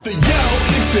Yo,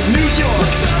 it's a New York.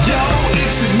 Yo,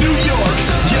 it's a New York.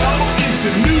 Yo, it's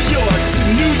a New York. To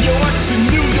New York, to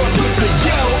New York. With the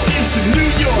yo, it's a New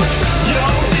York. Yo,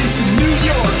 it's a New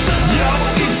York. Yo,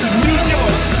 it's a New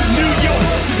York. To New York,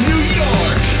 to New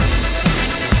York.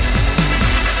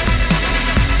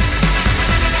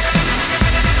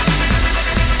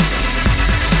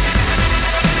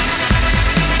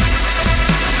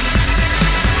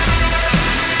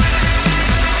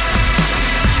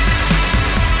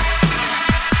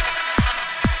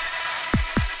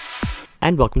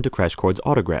 And welcome to Crash Chord's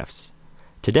Autographs.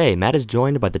 Today, Matt is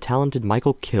joined by the talented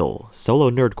kHill,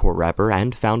 solo nerdcore rapper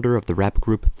and founder of the rap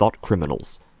group Thought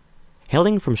Criminals.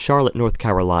 Hailing from Charlotte, North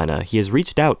Carolina, he has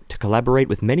reached out to collaborate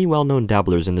with many well-known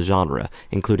dabblers in the genre,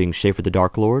 including Schaefer the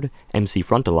Dark Lord, MC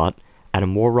Frontalot,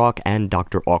 Adam Warrock, and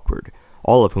Dr. Awkward,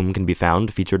 all of whom can be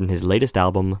found featured in his latest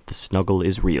album, The Snuggle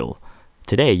Is Real.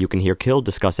 Today, you can hear kHill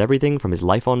discuss everything from his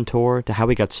life on tour to how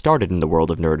he got started in the world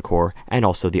of nerdcore, and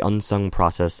also the unsung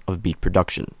process of beat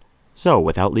production. So,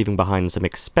 without leaving behind some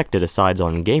expected asides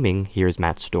on gaming, here's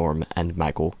Matt Storm and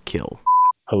kHill.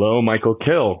 Hello,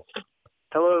 kHill.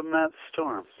 Hello, Matt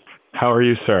Storm. How are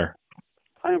you, sir?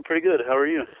 I am pretty good. How are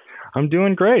you? I'm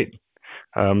doing great.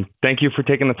 Thank you for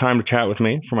taking the time to chat with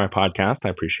me for my podcast. I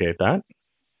appreciate that.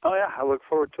 Oh, yeah. I look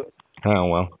forward to it. Oh,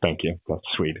 well, thank you. That's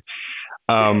sweet.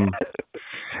 I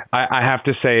have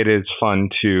to say it is fun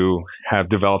to have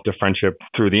developed a friendship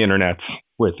through the internet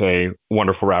with a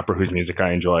wonderful rapper whose music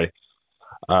I enjoy.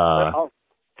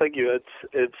 Thank you.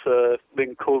 It's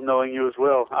been cool knowing you as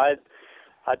well. I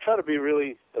try to be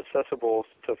really accessible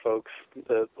to folks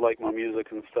that like my music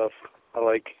and stuff. I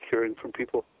like hearing from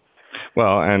people.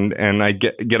 Well, and I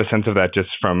get a sense of that just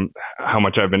from how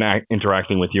much I've been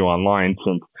interacting with you online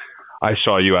since I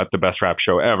saw you at the Best Rap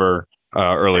Show Ever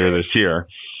earlier this year.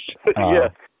 Yeah.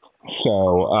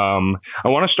 So I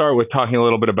want to start with talking a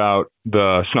little bit about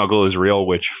The Snuggle Is Real,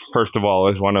 which, first of all,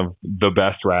 is one of the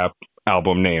best rap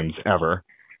album names ever.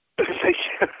 Thank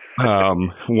you.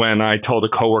 When I told a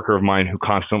coworker of mine who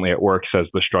constantly at work says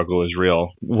The Struggle Is Real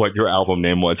what your album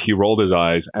name was, he rolled his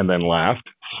eyes and then laughed.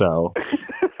 So,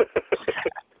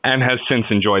 and has since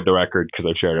enjoyed the record because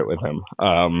I shared it with him.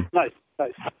 Nice.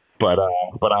 But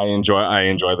I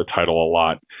enjoy the title a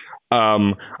lot.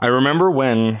 I remember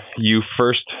when you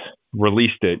first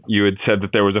released it, you had said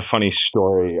that there was a funny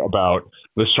story about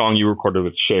the song you recorded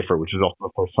with Schaefer, which is also the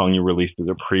first song you released as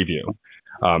a preview,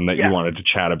 that you wanted to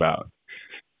chat about.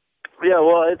 Yeah,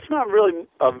 well, it's not really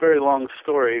a very long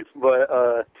story, but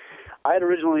I had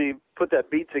originally put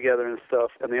that beat together and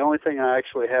stuff, and the only thing I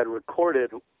actually had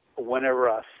recorded whenever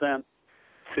I sent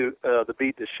to the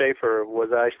beat to Schaefer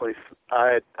was actually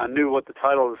I knew what the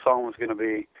title of the song was going to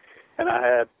be, and I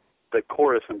had the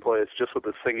chorus in place just with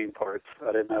the singing parts.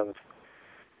 I didn't have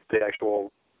the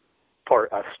actual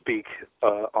part I speak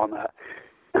on that.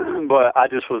 But I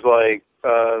just was like,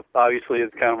 obviously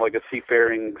it's kind of like a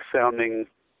seafaring sounding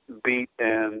beat,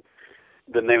 and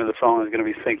the name of the song is going to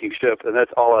be Sinking Ship, and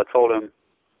that's all I told him.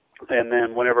 And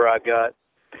then whenever I got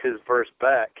his verse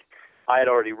back, I had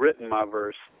already written my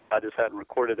verse. I just hadn't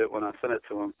recorded it when I sent it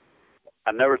to him.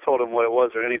 I never told him what it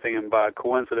was or anything, and by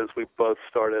coincidence, we both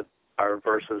started our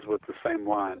verses with the same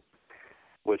line,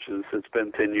 which is, it's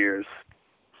been 10 years.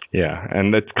 Yeah,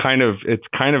 and it's kind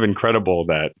of incredible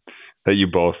that you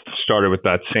both started with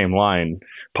that same line,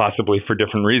 possibly for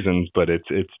different reasons, but it's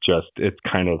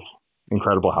kind of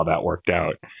incredible how that worked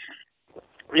out.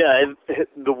 Yeah,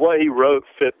 the way he wrote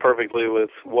fit perfectly with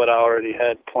what I already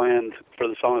had planned for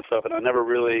the song and stuff, and I never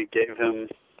really gave him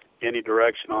any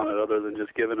direction on it other than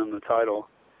just giving him the title.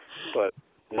 But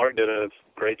Mark did a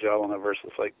great job on that verse.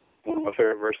 It's like one of my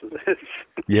favorite verses.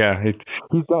 Yeah,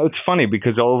 it's funny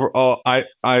because overall,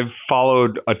 I've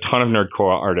followed a ton of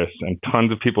nerdcore artists, and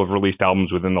tons of people have released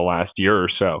albums within the last year or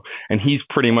so, and he's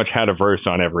pretty much had a verse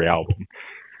on every album.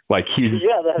 Like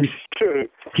that's true.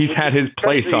 He's had his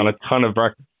place on a ton of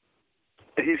records.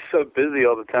 He's so busy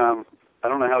all the time. I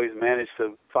don't know how he's managed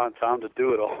to find time to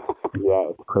do it all. Yeah,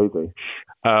 it's crazy.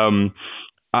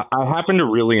 I happen to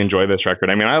really enjoy this record.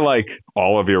 I mean, I like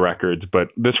all of your records, but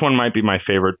this one might be my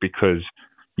favorite because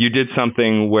you did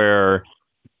something where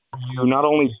you not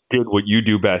only did what you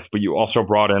do best, but you also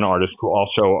brought in artists who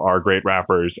also are great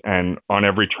rappers. And on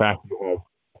every track, you have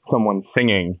someone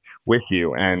singing with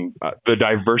you. And the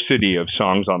diversity of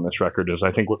songs on this record is,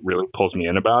 I think, what really pulls me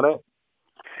in about it.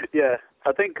 Yeah,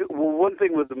 I think one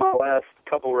thing with my last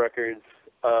couple records,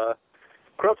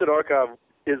 Corrupted Archive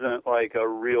isn't like a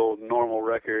real normal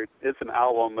record. It's an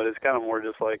album, but it's kind of more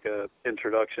just like a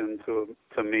introduction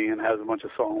to me, and has a bunch of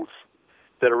songs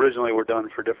that originally were done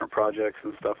for different projects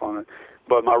and stuff on it.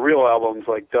 But my real albums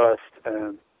like Dust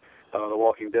and The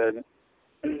Walking Dead,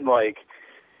 like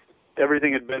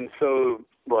everything had been so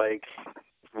like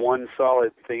one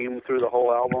solid theme through the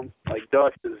whole album. Like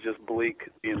Dust is just bleak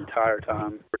the entire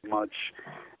time, pretty much.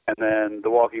 And then The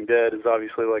Walking Dead is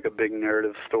obviously like a big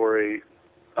narrative story,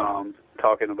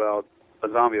 talking about a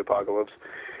zombie apocalypse.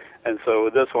 And so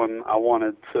with this one, I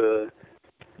wanted to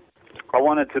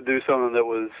do something that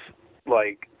was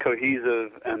like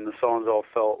cohesive, and the songs all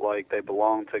felt like they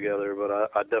belonged together. But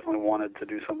I definitely wanted to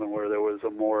do something where there was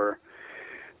a more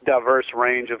diverse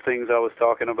range of things I was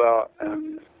talking about,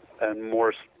 and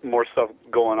more stuff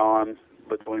going on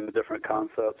between the different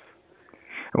concepts.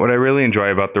 What I really enjoy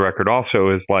about the record also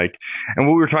is like, and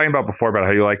what we were talking about before about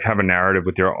how you like to have a narrative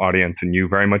with your audience and you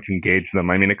very much engage them.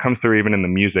 I mean, it comes through even in the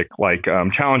music, like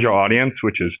Challenge Your Audience,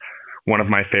 which is one of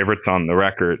my favorites on the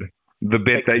record. The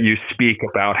bit that you speak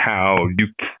about how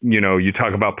you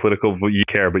talk about political, you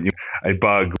care, but I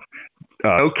bug.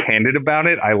 So candid about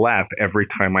it, I laugh every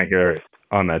time I hear it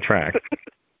on that track.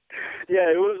 Yeah,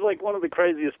 it was like one of the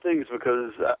craziest things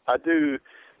because I do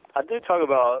talk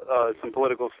about some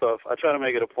political stuff. I try to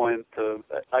make it a point to,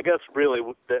 I guess really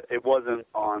it wasn't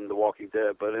on The Walking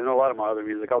Dead, but in a lot of my other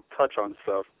music, I'll touch on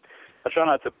stuff. I try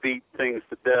not to beat things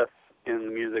to death in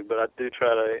the music, but I do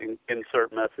try to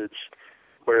insert message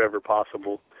wherever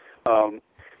possible.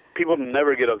 People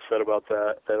never get upset about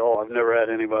that at all. I've never had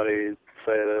anybody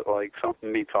say that like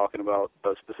me talking about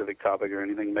a specific topic or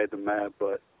anything made them mad,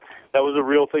 but that was a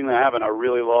real thing that happened.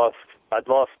 I'd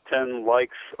lost 10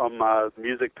 likes on my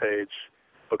music page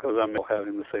because I'm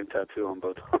having the same tattoo on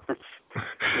both arms.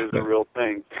 It was a real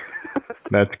thing.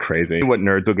 That's crazy. What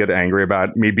nerds will get angry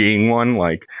about me being one?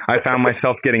 Like, I found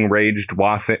myself getting raged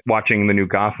watching the new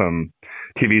Gotham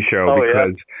TV show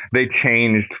because they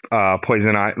changed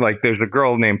Poison Ivy. Like, there's a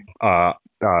girl named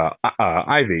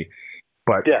Ivy,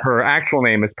 but her actual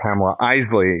name is Pamela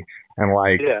Isley. And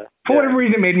for whatever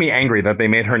reason, it made me angry that they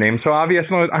made her name so obvious.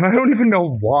 And I don't even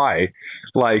know why.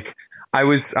 Like, I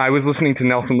was listening to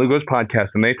Nelson Lugo's podcast,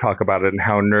 and they talk about it and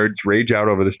how nerds rage out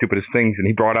over the stupidest things. And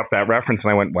he brought up that reference,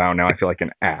 and I went, wow, now I feel like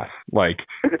an ass. Like,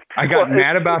 I got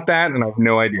mad about that, and I have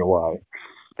no idea why.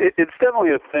 It's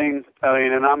definitely a thing. I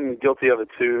mean, and I'm guilty of it,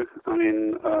 too. I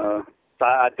mean,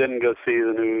 I didn't go see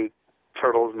the new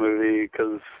Turtles movie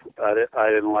because I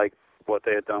didn't like what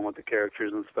they had done with the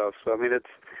characters and stuff. So, I mean, it's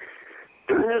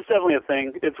definitely a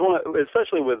thing. It's one,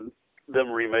 especially with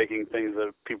them remaking things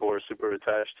that people are super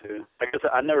attached to. I guess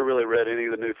I never really read any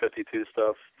of the new 52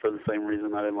 stuff for the same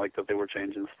reason. I didn't like that they were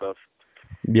changing stuff.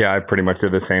 Yeah, I pretty much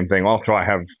did the same thing. Also, I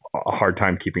have a hard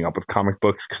time keeping up with comic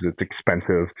books because it's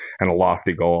expensive and a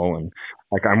lofty goal. And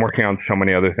like, I'm working on so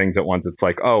many other things at once. It's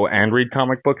like, oh, and read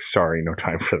comic books? Sorry, no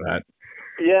time for that.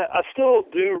 Yeah, I still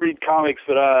do read comics,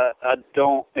 but I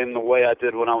don't in the way I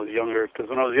did when I was younger. Because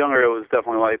when I was younger, it was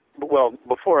definitely like, well,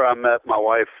 before I met my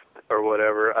wife or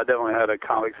whatever, I definitely had a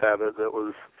comics habit that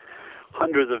was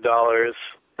hundreds of dollars.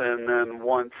 And then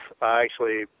once I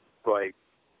actually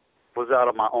was out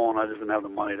on my own, I just didn't have the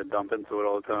money to dump into it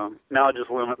all the time. Now I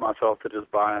just limit myself to just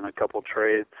buying a couple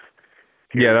trades.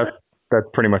 Yeah, that's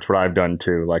pretty much what I've done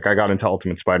too. Like, I got into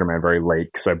Ultimate Spider-Man very late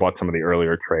because I bought some of the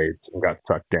earlier trades and got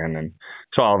sucked in, and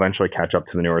so I'll eventually catch up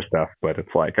to the newer stuff. But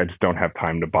it's like I just don't have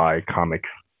time to buy comics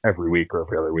every week or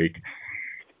every other week.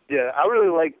 Yeah, I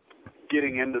really like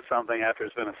getting into something after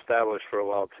it's been established for a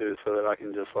while too, so that I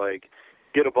can just like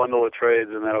get a bundle of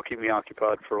trades and that'll keep me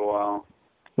occupied for a while.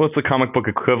 Well, it's the comic book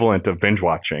equivalent of binge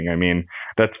watching. I mean,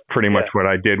 that's pretty much what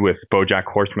I did with BoJack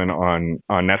Horseman on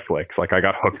Netflix. Like, I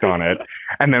got hooked on it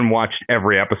and then watched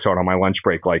every episode on my lunch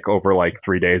break, like over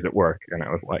 3 days at work. And I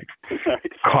was like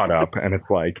caught up, and it's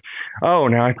like, oh,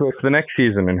 now I have to wait for the next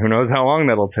season, and who knows how long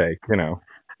that'll take,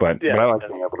 but I like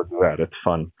being able to do that. It's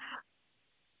fun.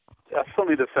 I still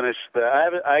need to finish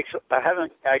that. I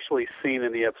haven't actually seen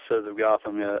any episodes of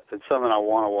Gotham yet. It's something I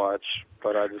want to watch,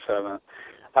 but I just haven't.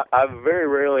 I very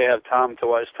rarely have time to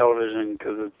watch television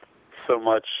because it's so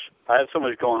much. I have so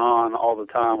much going on all the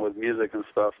time with music and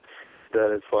stuff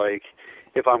that it's like,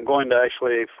 if I'm going to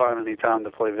actually find any time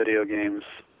to play video games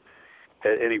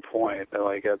at any point,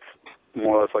 like that's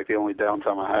more or less like the only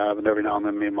downtime I have. And every now and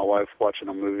then, me and my wife watching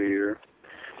a movie or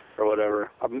whatever.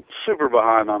 I'm super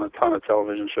behind on a ton of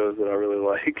television shows that I really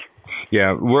like.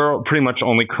 Yeah, we're pretty much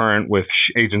only current with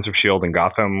Agents of S.H.I.E.L.D. and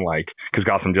Gotham, because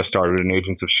Gotham just started and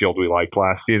Agents of S.H.I.E.L.D. we liked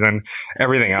last season.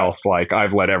 Everything else,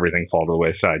 I've let everything fall to the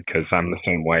wayside because I'm the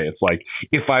same way. It's like,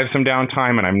 if I have some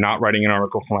downtime and I'm not writing an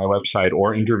article for my website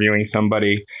or interviewing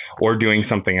somebody or doing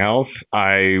something else,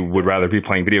 I would rather be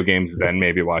playing video games than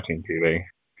maybe watching TV.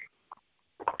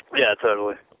 Yeah,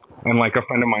 totally. And a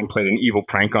friend of mine played an evil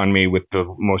prank on me with the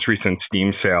most recent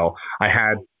Steam sale. I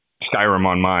had Skyrim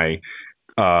on my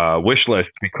wish list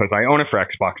because I own it for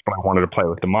Xbox, but I wanted to play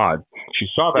with the mods. She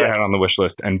saw that I had it on the wish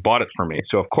list and bought it for me.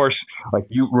 So of course, like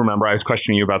you remember, I was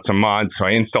questioning you about some mods, so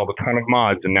I installed a ton of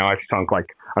mods, and now I've sunk like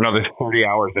another 30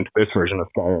 hours into this version of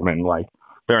Skyrim. And like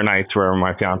there are nights where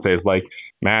my fiance is like,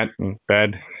 Matt, in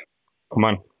bed, come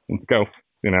on, let's go,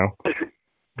 you know.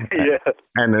 Yeah.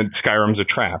 And then Skyrim's a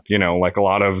trap, you know, like a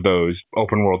lot of those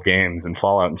open world games and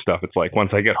Fallout and stuff. It's like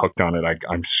once I get hooked on it,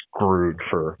 I'm screwed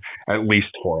for at least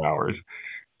 4 hours.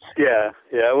 Yeah.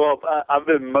 Well, I've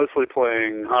been mostly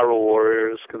playing Hyrule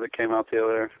Warriors because it came out the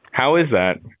other. How is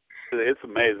that? It's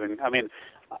amazing. I mean,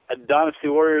 Dynasty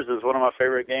Warriors is one of my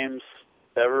favorite games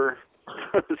ever.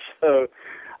 So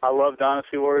I love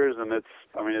Dynasty Warriors, and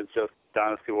it's just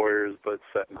Dynasty Warriors but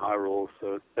set in Hyrule,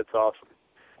 so it's awesome.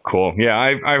 Cool. Yeah,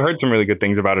 I've heard some really good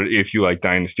things about it if you like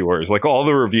Dynasty Warriors. Like all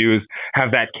the reviews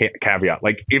have that caveat.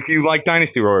 Like if you like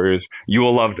Dynasty Warriors, you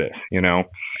will love this, you know.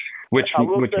 Which I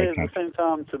will say makes at sense. the same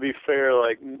time, to be fair,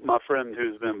 like my friend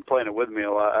who's been playing it with me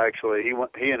a lot, actually,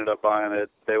 he ended up buying it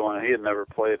day one. He had never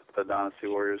played the Dynasty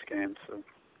Warriors game, so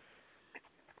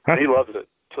he loves it.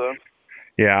 So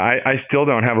yeah, I still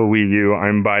don't have a Wii U.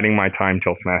 I'm biding my time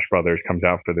till Smash Brothers comes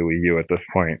out for the Wii U at this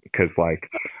point because like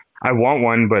I want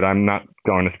one, but I'm not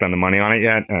going to spend the money on it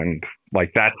yet. And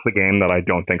like that's the game that I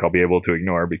don't think I'll be able to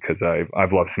ignore because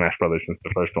I've loved Smash Brothers since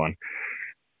the first one.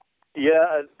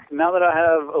 yeah, now that I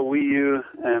have a Wii U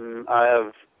and I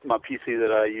have my PC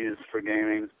that I use for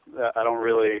gaming,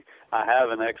 I have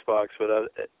an Xbox, but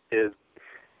it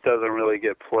doesn't really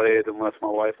get played unless my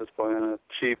wife is playing it.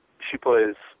 She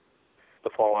plays the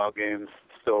Fallout games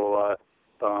still a lot,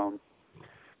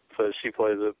 so she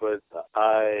plays it, but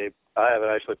I haven't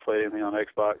actually played anything on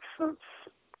Xbox since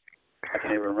I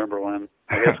can't even remember when.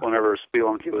 I guess whenever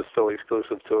Spelunky was still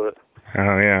exclusive to it.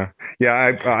 Oh yeah, yeah.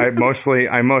 I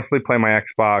mostly play my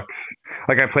Xbox.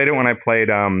 Like I played it when I played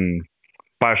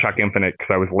BioShock Infinite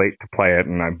because I was late to play it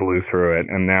and I blew through it.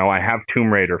 And now I have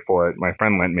Tomb Raider for it. My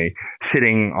friend lent me,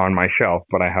 sitting on my shelf,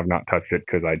 but I have not touched it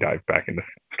because I dived back into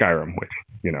Skyrim, which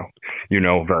you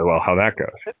know very well how that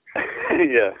goes.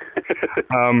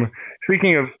 Yeah.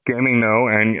 Speaking of gaming though,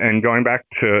 and going back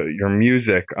to your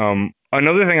music,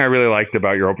 another thing I really liked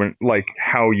about your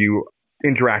how you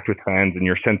interact with fans and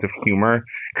your sense of humor,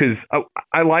 because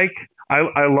I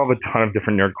love a ton of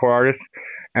different nerdcore artists,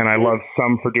 and I love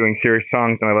some for doing serious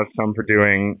songs, and I love some for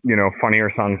doing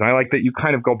funnier songs, and I like that you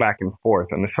kind of go back and forth.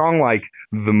 And a song like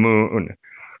 "The Moon"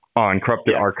 on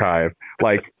Corrupted Archive,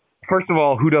 like first of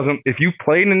all, who doesn't? If you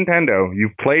played Nintendo,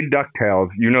 you've played DuckTales,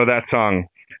 you know that song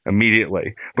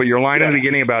immediately. But your line in the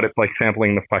beginning about it's like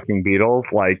sampling the fucking Beatles,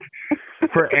 like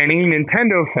for any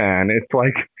Nintendo fan, it's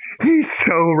like he's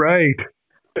so right.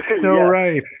 So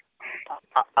right.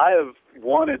 I have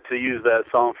wanted to use that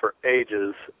song for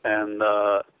ages, and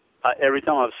every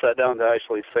time I've sat down to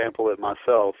actually sample it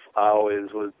myself, I always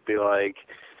would be like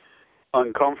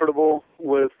uncomfortable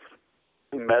with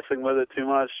messing with it too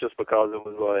much, just because it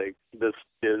was like, this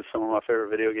is some of my favorite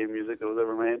video game music that was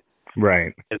ever made.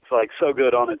 Right. It's like so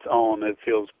good on its own, it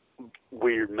feels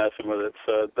weird messing with it.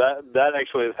 So that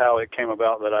actually is how it came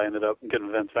about that I ended up getting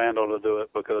Vince Vandal to do it,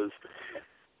 because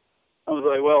I was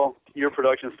like, well, your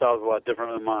production style is a lot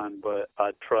different than mine, but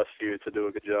I trust you to do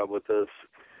a good job with this,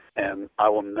 and I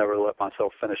will never let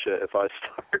myself finish it if I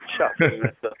start chopping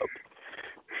this up.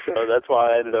 So that's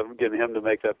why I ended up getting him to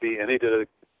make that beat, and he did a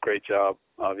great job,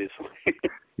 obviously.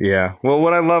 Yeah. Well,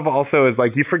 what I love also is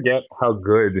like you forget how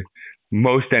good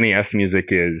most NES music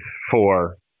is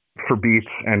for beats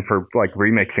and for like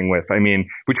remixing with. I mean,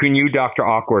 between you, Dr.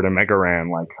 Awkward, and Mega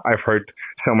Ran, like I've heard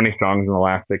so many songs in the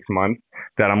last 6 months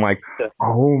that I'm like,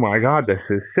 oh my God, this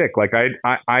is sick. Like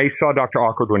I saw Dr.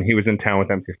 Awkward when he was in town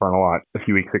with MC Fun a lot a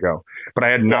few weeks ago, but I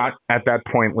had not at that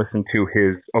point listened to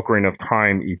his Ocarina of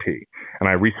Time EP, and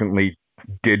I recently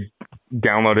did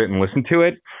download it and listen to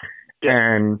it.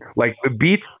 And like the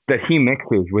beats that he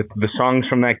mixes with the songs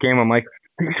from that game, I'm like,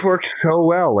 these work so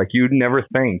well. Like you'd never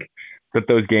think that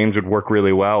those games would work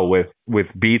really well with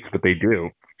beats, but they do.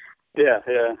 Yeah.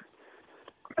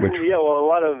 Well, a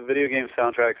lot of video game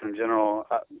soundtracks in general,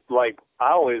 I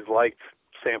always liked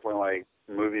sampling like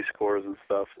movie scores and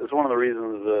stuff. It's one of the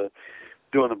reasons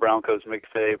doing the Brown Coats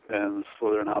mixtape and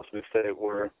Slytherin House mixtape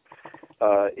were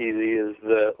easy, is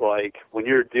that like when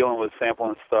you're dealing with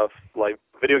sampling stuff, like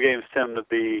video games tend to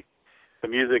be, the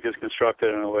music is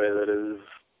constructed in a way that is,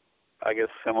 I guess,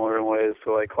 similar in ways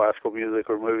to like classical music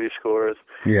or movie scores.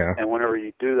 Yeah. And whenever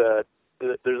you do that,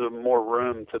 there's more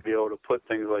room to be able to put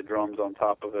things like drums on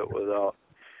top of it without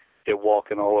it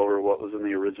walking all over what was in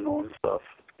the original and stuff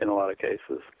in a lot of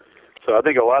cases. So I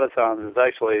think a lot of times it's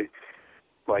actually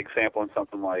like sampling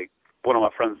something like one of my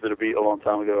friends did a beat a long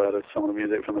time ago out of some of the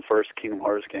music from the first Kingdom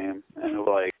Hearts game, and it was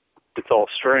like, it's all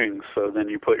strings, so then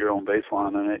you put your own bass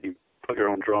line in it, you put your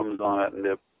own drums on it,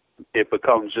 and it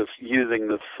becomes just using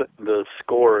the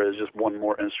score as just one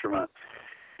more instrument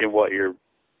in what you're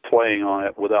playing on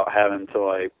it without having to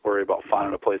like worry about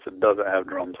finding a place that doesn't have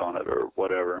drums on it or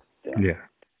whatever. Yeah.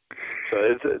 So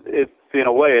it's in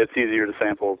a way it's easier to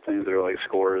sample things that are like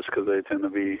scores because they tend to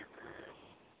be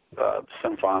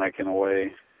symphonic in a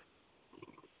way.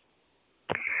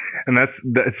 And that's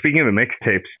speaking of the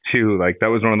mixtapes too. Like that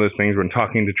was one of those things when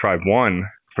talking to Tribe One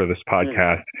for this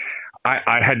podcast.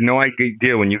 I had no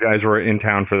idea when you guys were in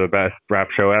town for the best rap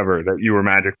show ever that you were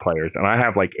Magic players, and I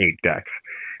have like 8 decks.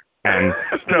 And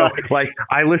so, like,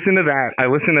 I listened to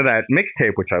that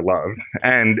mixtape, which I loved,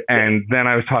 and then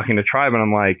I was talking to Tribe, and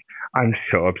I'm like, I'm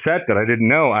so upset that I didn't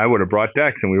know. I would have brought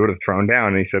decks, and we would have thrown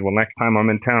down. And he said, well, next time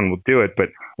I'm in town, we'll do it. But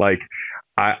like,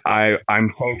 I'm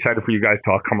so excited for you guys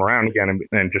to all come around again,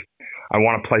 and just I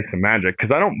want to play some Magic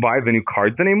because I don't buy the new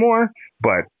cards anymore,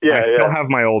 but I still have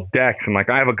my old decks, and like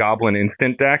I have a Goblin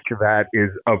Instant deck that is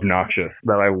obnoxious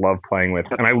that I love playing with,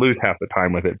 and I lose half the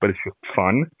time with it, but it's just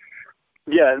fun.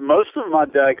 Yeah, most of my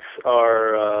decks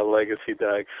are legacy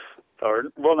decks, or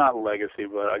well, not legacy,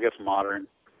 but I guess modern,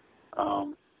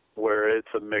 where it's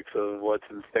a mix of what's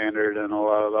in standard and a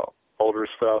lot of the older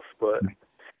stuff, but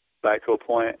back to a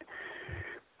point.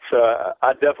 So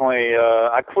I definitely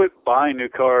I quit buying new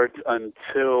cards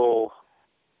until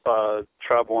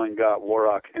Tribe One got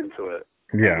Warrock into it.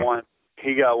 Yeah. And once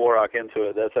he got Warrock into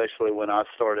it, that's actually when I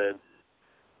started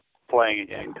playing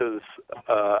again, because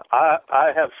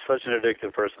I have such an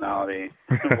addictive personality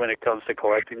when it comes to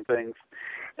collecting things,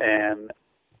 and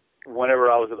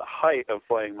whenever I was at the height of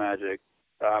playing Magic,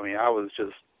 I mean, I was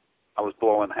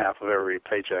blowing half of every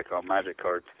paycheck on Magic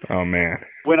cards. Oh man.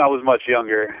 When I was much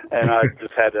younger, and I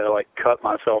just had to like cut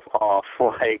myself off,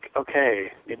 like,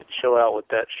 okay, need to chill out with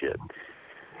that shit.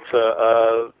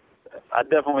 So I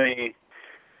definitely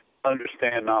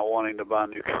understand not wanting to buy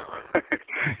new cards.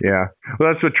 Yeah.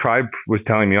 Well, that's what Tribe was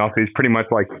telling me also. He's pretty much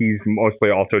like he's mostly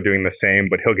also doing the same,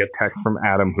 but he'll get text from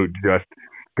Adam who just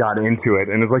got into it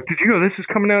and is like, did you know this is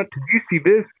coming out? Did you see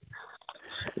this?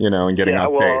 You know, and getting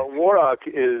updates. Well, Warrock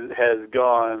has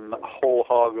gone whole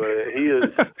hog with it. He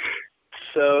is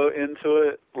so into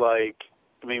it. Like,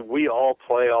 I mean, we all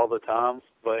play all the time,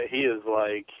 but he is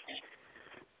like,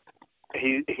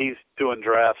 he's doing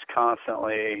drafts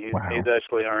constantly. He's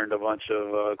actually earned a bunch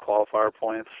of qualifier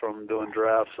points from doing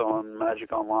drafts on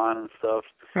Magic Online and stuff.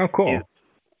 Oh, cool.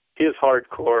 He is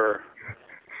hardcore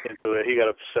into it. He got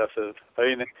obsessive. I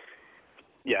mean,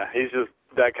 yeah, he's just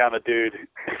that kind of dude.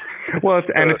 Well,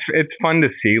 it's fun to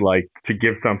see, like, to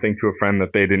give something to a friend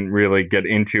that they didn't really get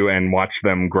into and watch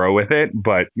them grow with it.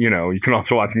 But, you know, you can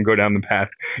also watch them go down the path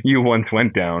you once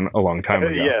went down a long time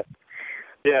ago.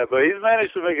 Yeah, but he's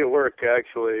managed to make it work,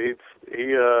 actually.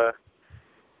 He's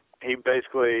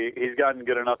gotten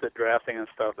good enough at drafting and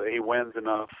stuff that he wins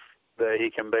enough that he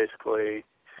can basically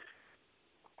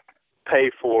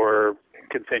pay for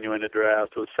continuing to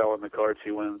draft with selling the cards he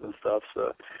wins and stuff.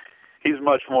 So he's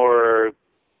much more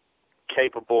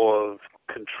capable of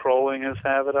controlling his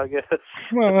habit, I guess.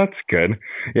 Well, that's good.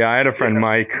 Yeah, I had a friend,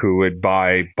 Mike, who would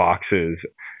buy boxes,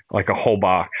 like a whole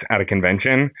box at a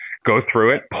convention, go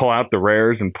through it, pull out the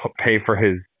rares, and pay for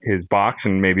his box,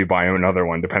 and maybe buy another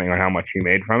one, depending on how much he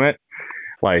made from it.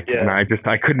 Like, and I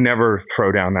could never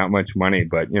throw down that much money.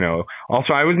 But, you know,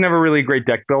 also I was never really a great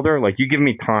deck builder. Like, you give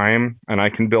me time and I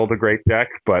can build a great deck,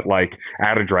 but like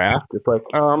at a draft, it's like,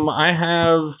 I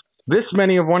have this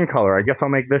many of one color. I guess I'll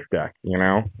make this deck, you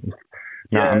know?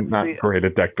 I'm not great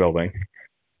at deck building.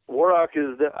 Warrock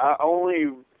is I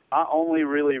only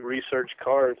really research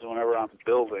cards whenever I'm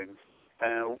building.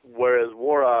 And whereas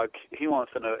Warrock, he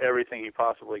wants to know everything he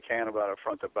possibly can about it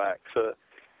front to back. So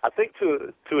I think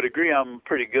to a degree I'm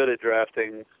pretty good at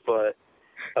drafting, but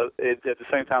at the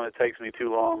same time it takes me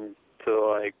too long to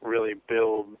like really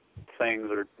build things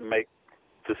or make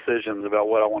decisions about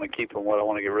what I want to keep and what I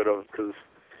want to get rid of, because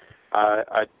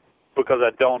I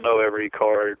don't know every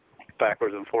card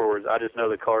backwards and forwards. I just know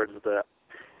the cards that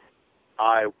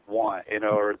I want, you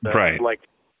know, or that, like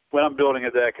when I'm building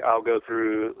a deck, I'll go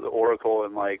through the Oracle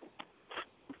and like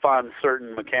find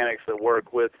certain mechanics that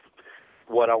work with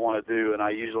what I want to do, and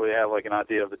I usually have like an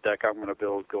idea of the deck I'm going to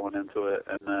build going into it,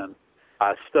 and then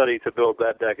I study to build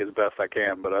that deck as best I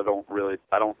can, but I don't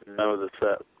know the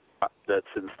set that's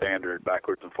in standard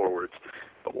backwards and forwards.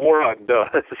 But Warrock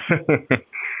does.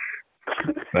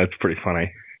 That's pretty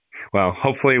funny. Well,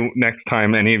 hopefully next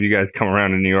time any of you guys come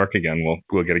around to New York again,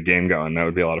 we'll get a game going. That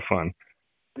would be a lot of fun.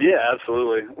 Yeah,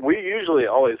 absolutely. We usually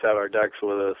always have our decks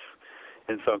with us.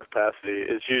 in some capacity.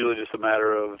 It's usually just a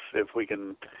matter of if we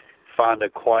can find a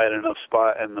quiet enough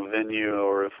spot in the venue,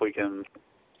 or if we can,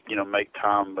 make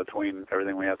time between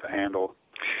everything we have to handle.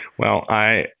 Well,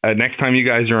 next time you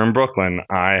guys are in Brooklyn,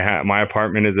 my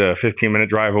apartment is a 15-minute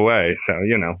drive away. So,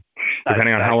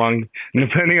 depending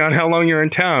on how long you're in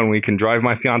town, we can drive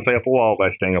my fiance up a wall by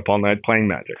staying up all night playing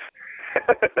Magic.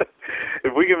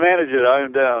 If we can manage it, I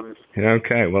am down.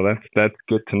 Okay, well, that's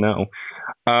good to know.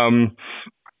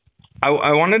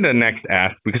 I wanted to next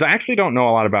ask, because I actually don't know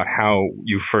a lot about how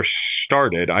you first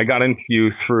started. I got into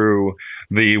you through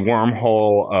the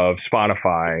wormhole of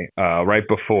Spotify right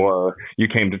before you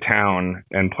came to town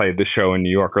and played the show in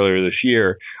New York earlier this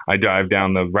year. I dived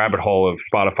down the rabbit hole of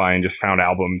Spotify and just found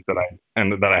albums that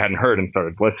I hadn't heard and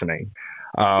started listening.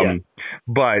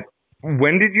 But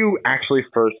when did you actually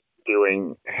first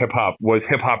doing hip hop? Was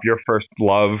hip hop your first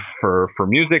love for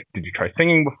music? Did you try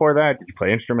singing before that? Did you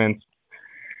play instruments?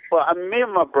 Well, me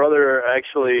and my brother,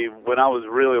 actually, when I was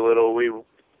really little, we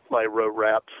wrote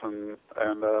raps and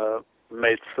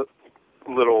made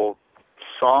little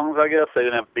songs, I guess. They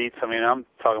didn't have beats. I mean, I'm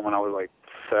talking when I was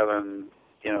 7,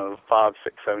 5,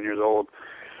 6, 7 years old,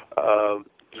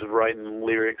 just writing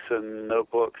lyrics in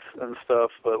notebooks and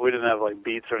stuff. But we didn't have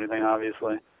beats or anything,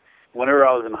 obviously. Whenever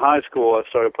I was in high school, I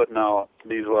started putting out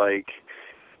these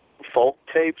folk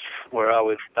tapes where I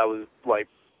was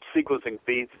sequencing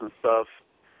beats and stuff.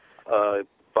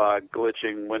 By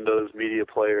glitching Windows Media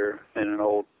Player in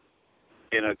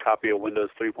a copy of Windows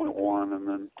 3.1, and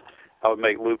then I would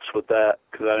make loops with that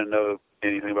because I didn't know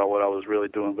anything about what I was really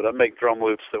doing. But I'd make drum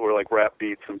loops that were rap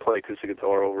beats and play acoustic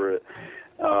guitar over it.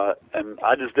 And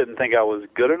I just didn't think I was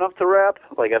good enough to rap.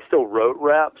 I still wrote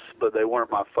raps, but they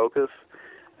weren't my focus.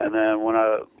 And then when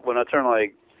I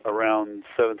turned around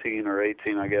 17 or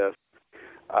 18, I guess,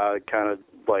 I kind of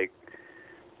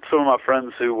some of my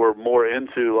friends who were more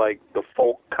into the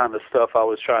folk kind of stuff I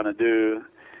was trying to do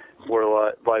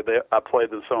were I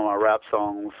played them some of my rap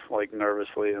songs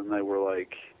nervously, and they were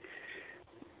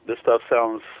this stuff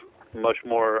sounds much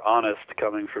more honest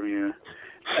coming from you,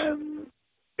 and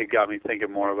it got me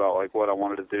thinking more about what I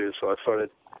wanted to do. So I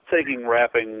started taking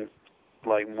rapping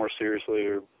more seriously,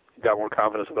 or got more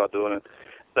confidence about doing it.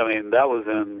 I mean, that was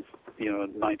in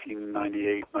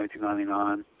 1998,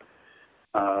 1999.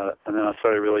 And then I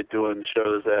started really doing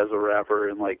shows as a rapper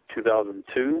in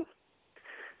 2002.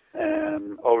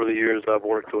 And over the years, I've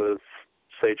worked with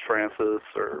Sage Francis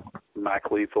or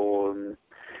Mac Lethal and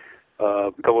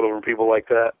a couple of different people like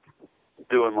that,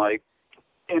 doing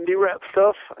indie rap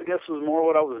stuff, I guess was more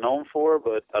what I was known for.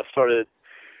 But I started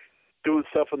doing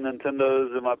stuff with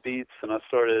Nintendos in my beats, and I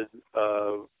started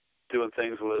doing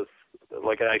things with,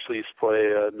 I actually used to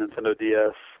play a Nintendo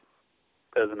DS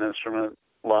as an instrument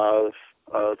live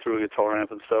through a guitar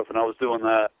amp and stuff, and I was doing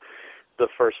that the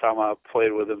first time I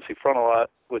played with MC Frontalot,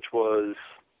 which was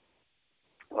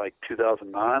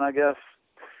 2009, I guess,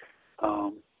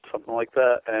 something like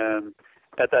that. And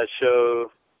at that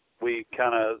show, we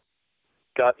kind of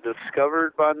got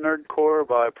discovered by Nerdcore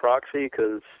by proxy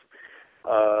because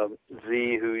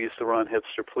Z, who used to run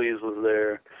Hipster Please, was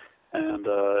there, and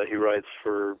he writes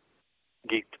for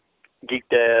Geek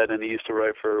Dad, and he used to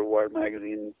write for Wired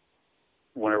Magazine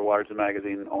whenever Wired's a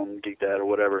magazine on Geek Dad or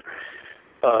whatever.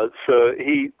 So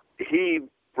he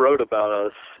wrote about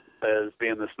us as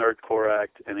being this nerdcore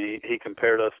act, and he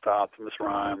compared us to Optimus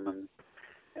Prime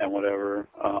and whatever.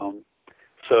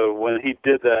 So when he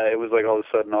did that, it was all of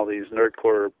a sudden all these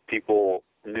nerdcore people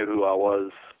knew who I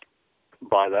was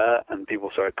by that, and people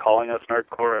started calling us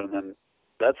nerdcore, and then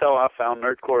that's how I found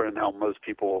nerdcore and how most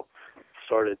people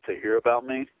started to hear about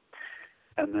me.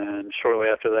 And then shortly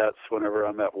after that's whenever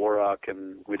I met Warrock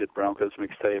and we did Browncoats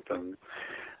Mixtape, and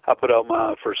I put out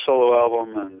my first solo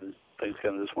album, and things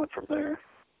kind of just went from there.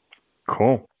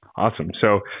 Cool. Awesome.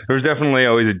 So there's definitely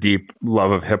always a deep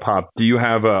love of hip hop. Do you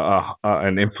have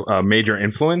a major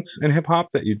influence in hip hop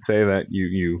that you'd say that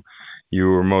you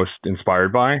were most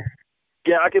inspired by?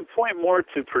 Yeah, I can point more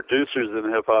to producers in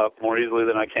hip hop more easily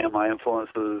than I can my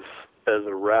influences as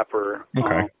a rapper.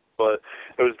 Okay. But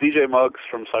it was DJ Muggs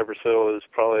from Cypress Hill is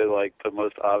probably the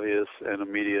most obvious and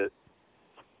immediate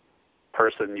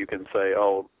person you can say,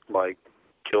 oh,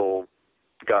 kHill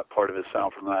got part of his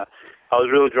sound from that. I was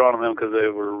really drawn to them because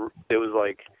it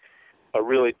was a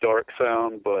really dark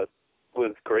sound, but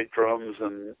with great drums,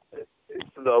 and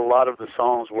a lot of the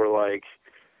songs were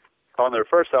on their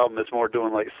first album, it's more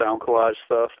doing sound collage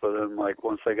stuff, but then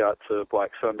once they got to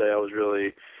Black Sunday, I was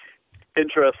really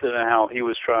interested in how he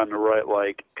was trying to write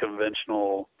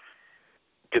conventional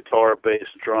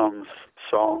guitar-based drums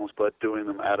songs, but doing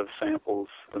them out of samples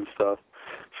and stuff.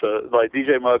 So, like,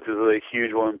 DJ Muggs is a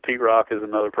huge one. Pete Rock is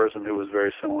another person who was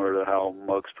very similar to how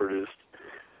Muggs produced.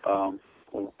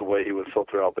 The way he would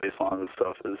filter out bass lines and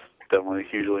stuff is definitely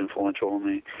hugely influential on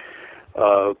me.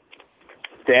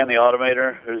 Dan the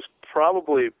Automator, who's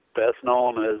probably best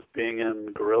known as being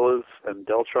in Gorillaz and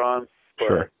Deltron, but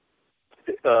Sure.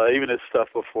 Even his stuff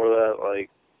before that, like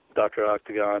Dr.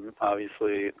 Octagon,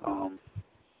 obviously,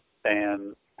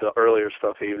 and the earlier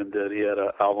stuff he even did. He had an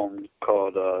album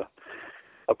called A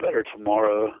Better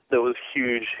Tomorrow that was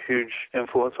huge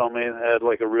influence on me. It had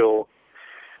like a real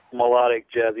melodic,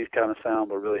 jazzy kind of sound,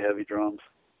 but really heavy drums.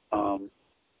 And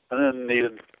then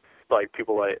needed like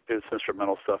people like his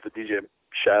instrumental stuff, the DJ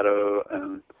Shadow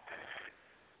and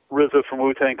RZA from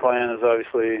Wu-Tang Clan is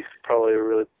obviously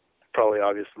probably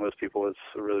obvious to most people. It's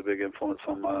a really big influence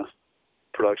on my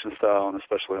production style and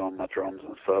especially on my drums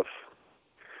and stuff.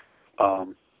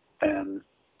 And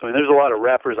I mean, there's a lot of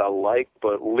rappers I like,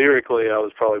 but lyrically, I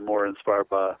was probably more inspired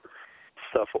by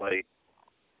stuff like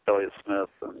Elliott Smith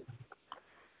and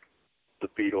the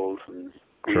Beatles and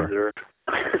Weezer.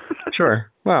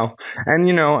 Sure. Well,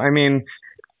 and I mean,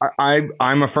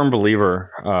 I'm a firm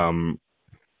believer,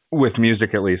 with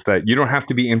music at least, that you don't have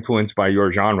to be influenced by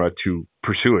your genre to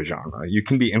pursue a genre. You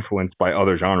can be influenced by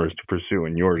other genres to pursue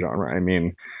in your genre. I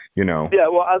mean, Yeah,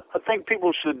 well, I think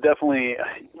people should definitely,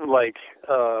 like,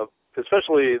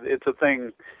 especially it's a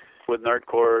thing with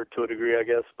nerdcore to a degree, I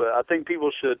guess, but I think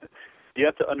people you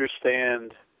have to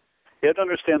understand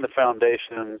the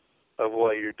foundation of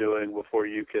what you're doing before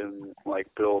you can, like,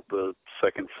 build the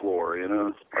second floor,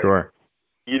 Like, sure.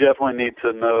 You definitely need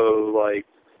to know, like,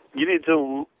 you need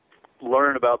to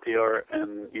learn about the art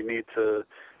and you need to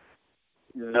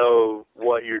know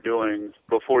what you're doing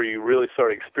before you really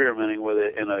start experimenting with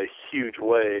it in a huge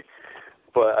way.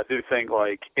 But I do think,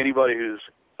 like, anybody who's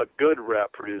a good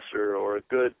rap producer or a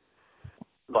good,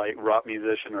 like, rock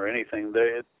musician or anything,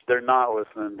 they're not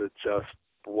listening to just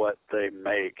what they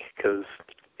make, because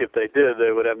if they did,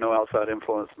 they would have no outside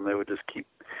influence and they would just keep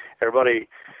everybody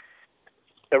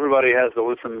has to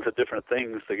listen to different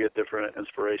things to get different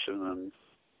inspiration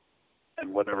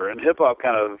and whatever. And hip-hop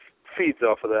kind of feeds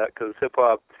off of that, because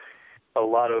hip-hop, a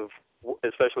lot of,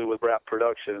 especially with rap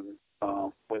production,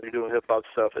 when you're doing hip-hop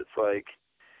stuff, it's like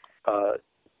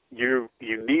you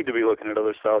need to be looking at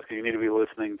other styles, because you need to be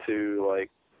listening to, like,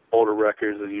 older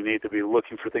records, and you need to be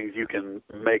looking for things you can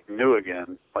make new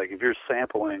again. Like, if you're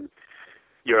sampling,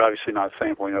 you're obviously not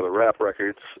sampling other rap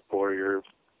records, or you're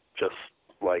just,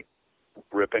 like,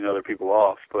 ripping other people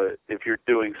off. But if you're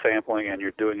doing sampling and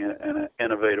you're doing it in an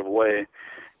innovative way,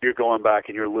 you're going back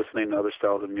and you're listening to other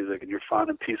styles of music and you're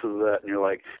finding pieces of that, and you're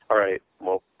like, all right,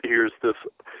 well, here's this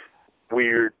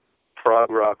weird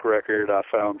prog rock record I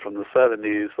found from the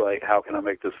 70s. Like, how can I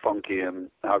make this funky,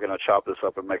 and how can I chop this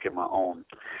up and make it my own?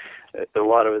 A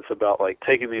lot of it's about, like,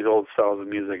 taking these old styles of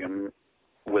music, and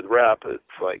with rap, it's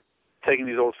like taking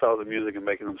these old styles of music and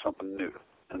making them something new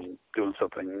and doing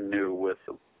something new with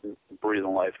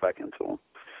breathing life back into them.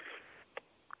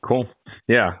 Cool.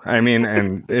 Yeah. I mean,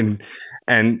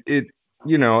 and it,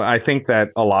 I think that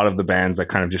a lot of the bands that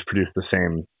kind of just produce the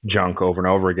same junk over and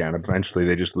over again, eventually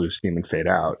they just lose steam and fade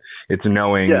out. It's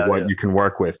knowing what you can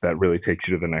work with that really takes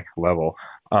you to the next level.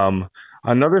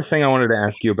 Another thing I wanted to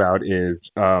ask you about is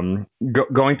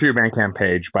going through your Bandcamp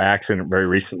page by accident very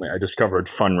recently, I discovered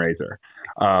Fundraiser,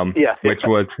 which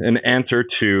was an answer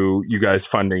to you guys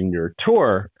funding your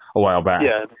tour a while back.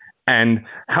 Yeah. And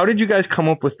how did you guys come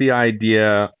up with the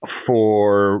idea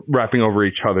for rapping over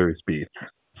each other's beats?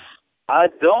 I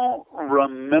don't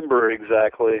remember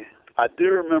exactly. I do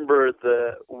remember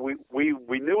that we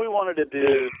knew we wanted to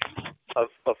do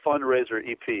a fundraiser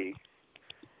EP,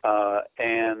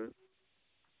 and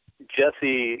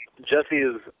Jesse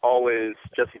is always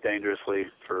Jesse Dangerously,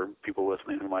 for people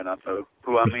listening who might not know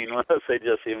who I mean when I say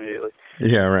Jesse immediately.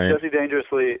 Yeah, right. Jesse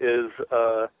Dangerously is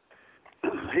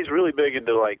he's really big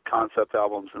into, like, concept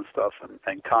albums and stuff,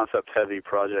 and concept heavy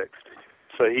projects.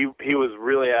 So he was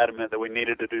really adamant that we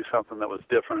needed to do something that was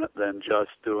different than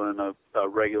just doing a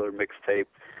regular mixtape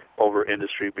over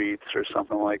industry beats or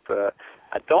something like that.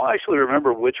 I don't actually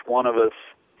remember which one of us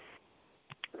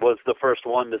was the first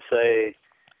one to say,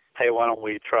 hey, why don't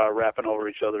we try rapping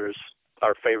over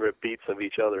our favorite beats of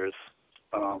each other's.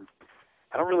 I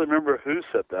don't really remember who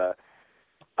said that.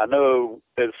 I know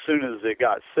as soon as it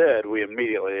got said,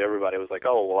 everybody was like,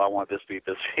 oh, well, I want this beat,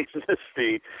 this beat, this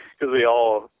beat, because we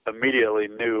all immediately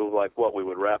knew, like, what we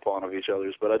would rap on of each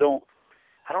other's. But I don't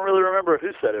really remember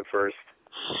who said it first.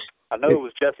 I know it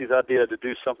was Jesse's idea to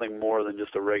do something more than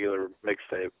just a regular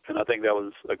mixtape, and I think that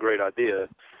was a great idea,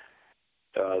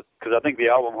 because I think the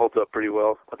album holds up pretty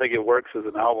well. I think it works as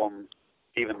an album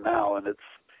even now, and it's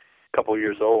a couple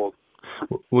years old.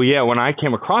 Well, yeah, when I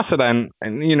came across it, and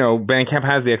you know, Bandcamp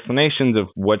has the explanations of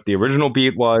what the original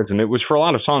beat was, and it was for a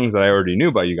lot of songs that I already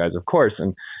knew by you guys, of course.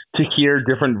 And to hear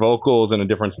different vocals and a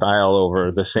different style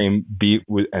over the same beat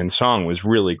and song was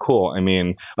really cool. I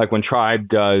mean, like when Tribe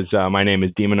does "My Name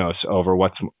Is Demonos" over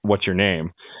 "What's Your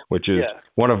Name," which is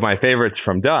one of my favorites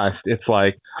from Dust. It's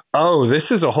like, oh, this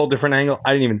is a whole different angle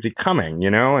I didn't even see coming,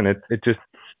 you know, and it just.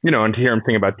 You know, and to hear him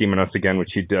sing about Demonos again,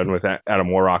 which he'd done with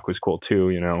Adam Warrock, was cool too.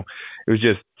 You know, it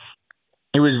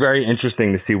was very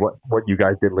interesting to see what you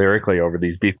guys did lyrically over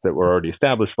these beats that were already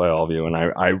established by all of you, and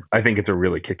I think it's a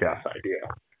really kick-ass idea.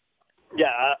 Yeah,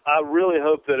 I really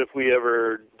hope that if we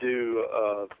ever do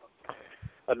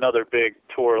another big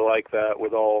tour like that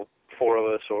with all four of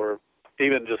us, or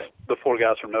even just the four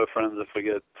guys from No Friends, if we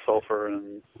get Sulfur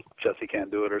and Jesse Can't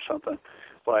Do It or something,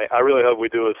 like I really hope we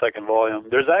do a second volume.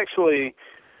 There's actually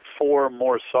 4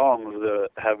 more songs that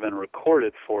have been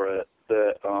recorded for it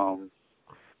that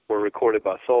were recorded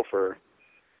by Sulfur,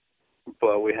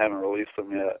 but we haven't released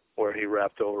them yet, where he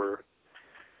rapped over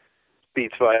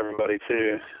beats by everybody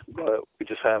too, but we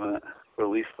just haven't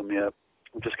released them yet.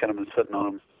 We've just kind of been sitting on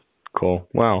them. Cool.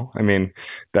 Well, I mean,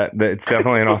 that's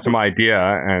definitely an awesome idea,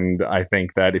 and I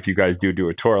think that if you guys do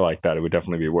a tour like that, it would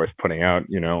definitely be worth putting out,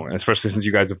 you know, especially since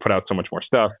you guys have put out so much more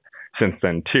stuff since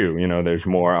then too. You know, there's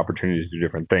more opportunities to do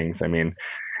different things. I mean,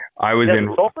 I was in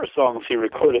the Sulfur songs he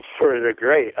recorded for it are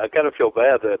great. I kind of feel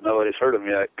bad that nobody's heard them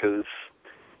yet, because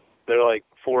they're like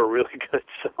 4 really good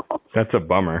songs. That's a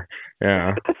bummer.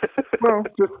 Yeah. Well,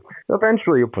 just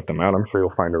eventually you'll put them out. I'm sure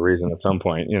you'll find a reason at some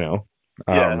point, you know.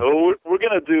 Yeah, well, we're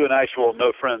going to do an actual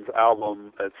No Friends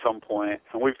album at some point,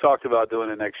 and we've talked about doing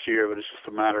it next year, but it's just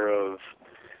a matter of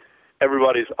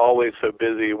everybody's always so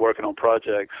busy working on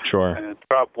projects. Sure. And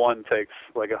Drop One takes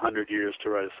like 100 years to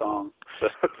write a song. So.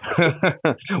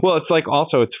 Well, it's like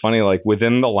also it's funny, like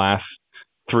within the last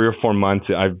 3 or 4 months,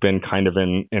 I've been kind of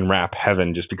in rap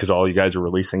heaven just because all you guys are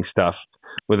releasing stuff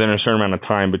within a certain amount of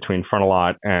time between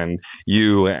Frontalot and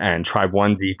you and Tribe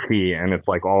One's EP, and it's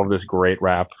like all of this great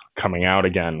rap coming out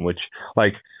again, which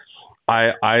like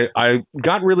I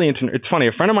got really into. It's funny,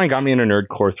 a friend of mine got me into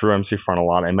nerdcore through MC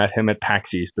Frontalot. I met him at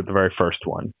PAX East at the very first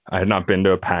one. I had not been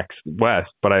to a PAX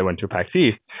West, but I went to a PAX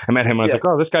East. I met him and I was like,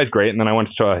 oh, this guy's great. And then I went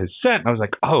to his set and I was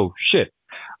like, oh shit,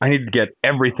 I need to get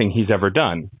everything he's ever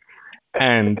done.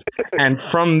 And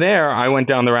from there, I went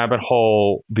down the rabbit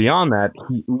hole beyond that.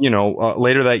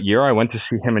 Later that year, I went to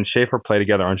see him and Schaefer play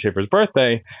together on Schaefer's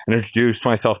birthday and introduced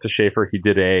myself to Schaefer. He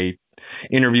did a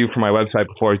interview for my website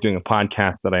before I was doing a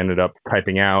podcast that I ended up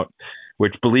typing out,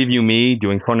 which, believe you me,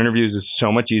 doing phone interviews is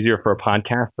so much easier for a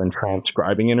podcast than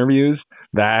transcribing interviews.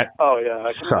 That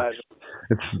I can imagine.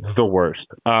 It's the worst.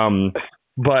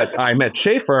 But I met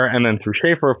Schaefer, and then through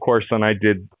Schaefer, of course, then I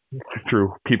did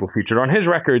through people featured on his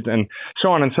records and so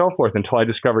on and so forth until I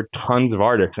discovered tons of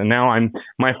artists. And now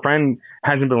my friend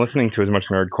hasn't been listening to as much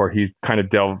nerdcore. He's kind of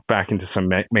delved back into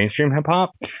some mainstream hip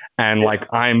hop. And like,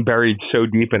 I'm buried so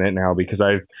deep in it now because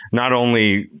I've not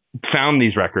only found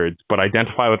these records, but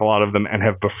identify with a lot of them and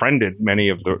have befriended many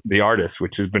of the artists,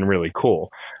 which has been really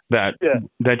cool. That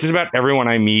just about everyone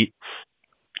I meet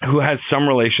who has some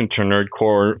relation to nerdcore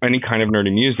or any kind of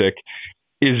nerdy music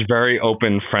is very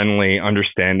open, friendly,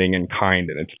 understanding, and kind,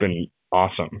 and it's been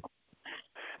awesome.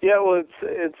 Yeah, well,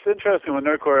 it's interesting with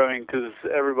nerdcore, I mean, because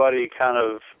everybody kind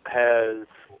of has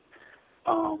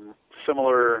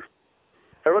similar.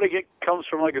 Everybody comes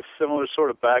from like a similar sort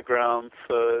of background,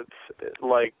 so it's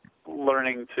like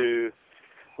learning to.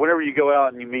 Whenever you go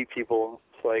out and you meet people,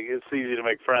 it's like it's easy to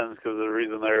make friends because the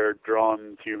reason they're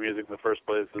drawn to your music in the first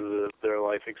place is that their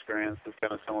life experience is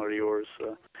kind of similar to yours.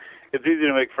 So it's easy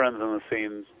to make friends in the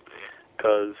scene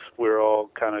because we're all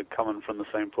kind of coming from the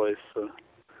same place. So.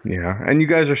 Yeah, and you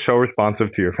guys are so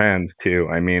responsive to your fans too.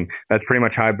 I mean, that's pretty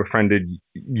much how I befriended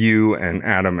you and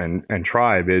Adam and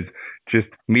Tribe, is just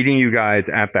meeting you guys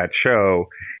at that show,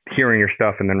 hearing your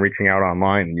stuff, and then reaching out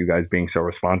online and you guys being so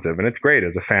responsive. And it's great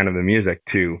as a fan of the music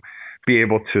to be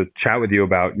able to chat with you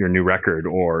about your new record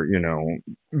or, you know,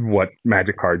 what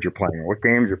magic cards you're playing or what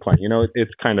games you're playing. You know,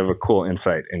 it's kind of a cool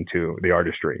insight into the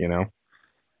artistry, you know?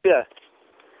 Yeah.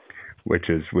 Which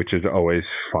is always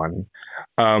fun.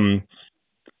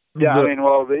 Yeah, I mean,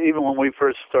 well, even when we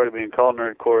first started being called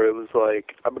nerdcore, it was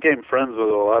like I became friends with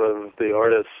a lot of the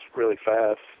artists really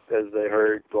fast as they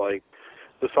heard like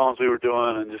the songs we were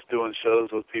doing and just doing shows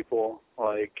with people.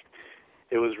 Like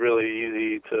it was really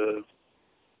easy to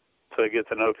get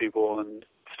to know people and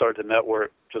start to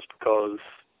network just because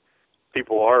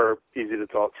people are easy to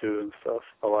talk to and stuff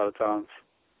a lot of times.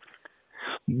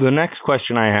 The next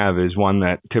question I have is one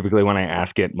that typically when I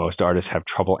ask it, most artists have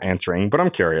trouble answering, but I'm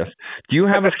curious. Do you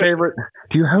have a favorite?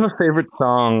 Do you have a favorite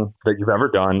song that you've ever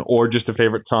done, or just a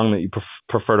favorite song that you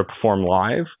prefer to perform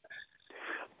live?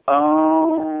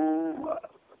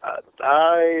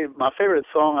 My favorite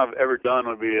song I've ever done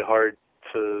would be hard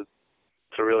to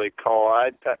really call.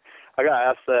 I got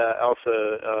asked that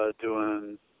also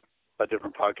doing a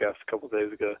different podcast a couple of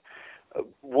days ago.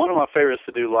 One of my favorites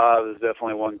to do live is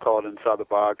definitely one called Inside the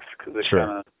Box, because it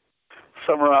kind of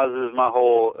summarizes my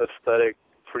whole aesthetic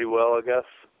pretty well, I guess.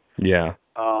 Yeah.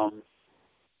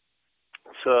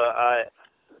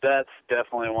 That's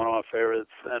definitely one of my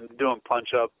favorites, and doing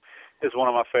Punch Up is one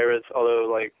of my favorites, although,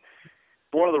 like,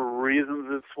 one of the reasons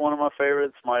it's one of my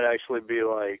favorites might actually be,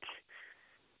 like,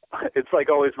 it's like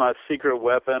always my secret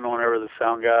weapon whenever the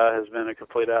sound guy has been a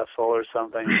complete asshole or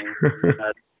something, and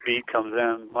that beat comes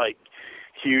in, like,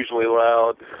 hugely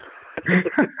loud.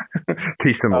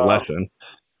 Teach them a lesson.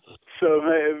 So,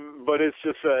 but it's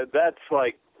just, that's,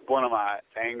 like, one of my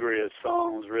angriest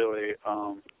songs, really.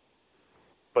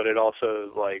 But it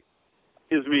also, like,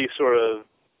 is me sort of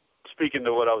speaking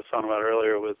to what I was talking about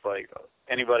earlier with, like,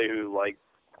 anybody who, like,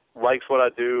 likes what I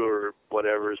do or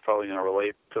whatever is probably going to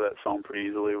relate to that song pretty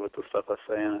easily with the stuff I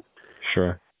say in it.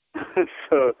 Sure.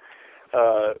 So,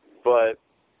 but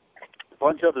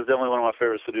Punch Up is definitely one of my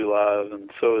favorites to do live,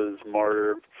 and so is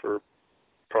Martyr for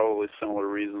probably similar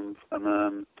reasons. And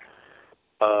then,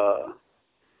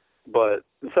 but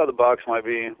Inside the Box might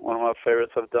be one of my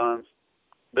favorites I've done.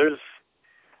 There's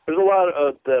a lot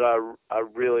that I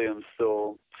really am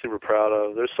still super proud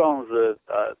of. There's songs that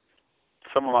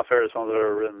some of my favorite songs that I've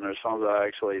ever written are songs that I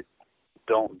actually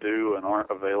don't do and aren't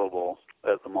available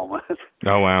at the moment.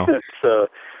 Oh, wow. So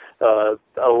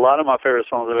a lot of my favorite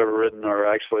songs I've ever written are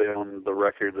actually on the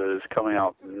record that is coming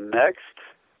out next,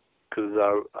 because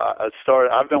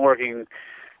I've been working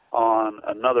on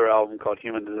another album called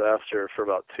Human Disaster for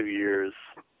about 2 years,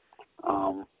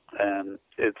 and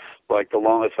it's like the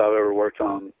longest I've ever worked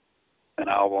on an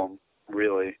album,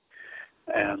 really.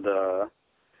 And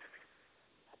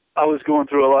I was going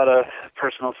through a lot of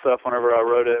personal stuff whenever I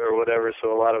wrote it or whatever,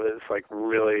 so a lot of it's like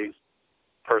really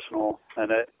personal, and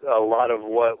a lot of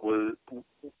what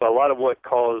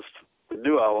caused the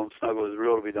new album Snuggle Is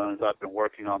Real to be done is I've been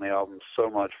working on the album so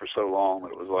much for so long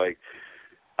that it was like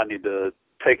I need to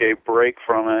take a break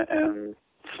from it, and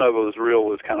Snuggle Is Real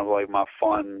was kind of like my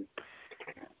fun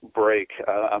break.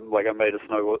 I made the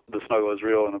Snuggle Is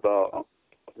Real in about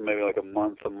maybe like a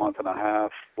month and a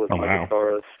half with my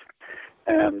guitarist.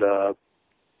 And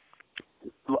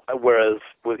whereas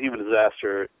with Human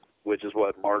Disaster, which is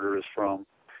what Martyr is from,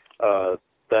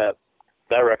 that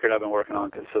record I've been working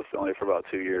on consistently for about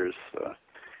 2 years.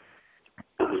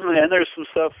 And there's some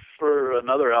stuff for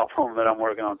another album that I'm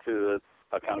working on too that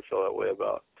I kind of feel that way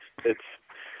about.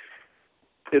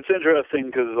 It's interesting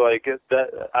because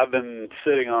I've been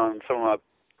sitting on some of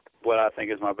what I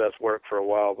think is my best work for a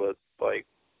while, but like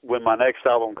when my next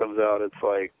album comes out, it's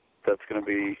like that's going to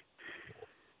be,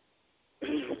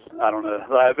 I don't know.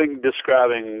 I've been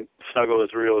describing Snuggle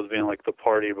Is Real as being like the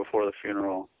party before the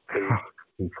funeral.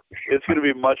 It's going to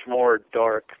be much more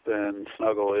dark than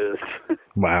Snuggle is.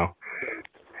 Wow.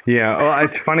 Yeah, well,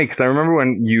 it's funny because I remember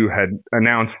when you had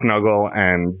announced Snuggle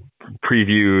and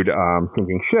previewed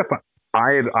Sinking Ship,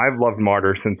 I've loved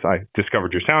Martyr since I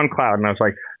discovered your SoundCloud, and I was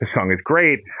like, this song is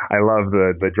great. I love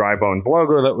the Dry Bones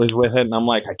logo that was with it, and I'm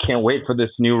like, I can't wait for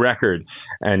this new record.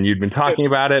 And you'd been talking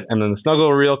about it, and then the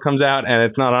Snuggle Reel comes out, and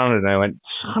it's not on it, and I went,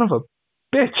 son of a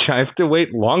bitch, I have to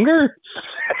wait longer?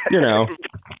 You know.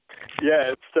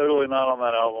 Yeah, it's totally not on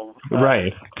that album.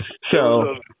 Right.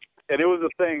 So... And it was a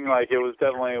thing, like, it was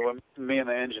definitely when me and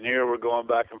the engineer were going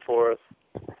back and forth.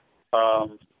 I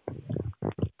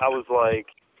was like,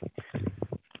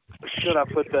 should I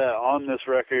put that on this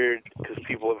record? Because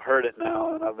people have heard it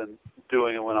now, and I've been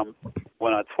doing it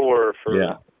when I tour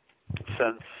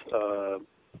since,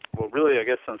 really, I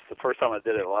guess since the first time I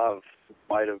did it live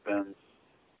might have been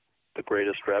the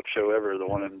greatest rap show ever, the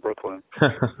one in Brooklyn.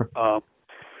 But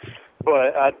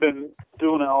I'd been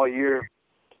doing it all year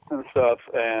and stuff,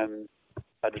 and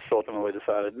I just ultimately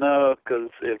decided no, because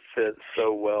it fits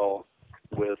so well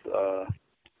with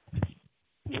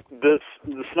this.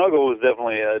 The Snuggle was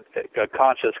definitely a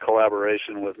conscious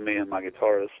collaboration with me and my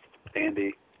guitarist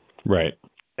Andy. Right.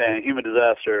 And Human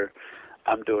Disaster,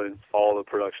 I'm doing all the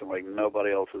production, like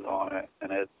nobody else is on it,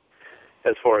 and it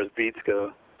as far as beats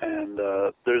go, and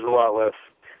there's a lot less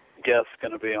guests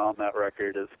going to be on that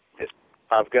record.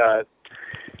 I've got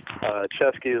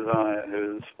Chesky is on it,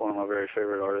 who's one of my very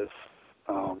favorite artists,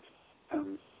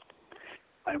 and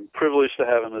I'm privileged to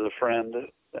have him as a friend.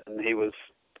 And he was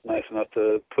nice enough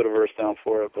to put a verse down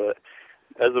for it. But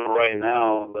as of right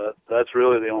now, that's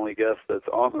really the only guest that's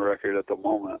on the record at the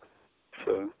moment.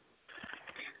 So,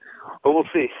 but we'll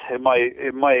see.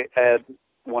 It might add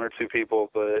one or two people,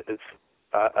 but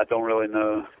I don't really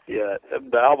know yet.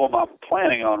 The album I'm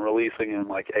planning on releasing in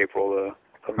like April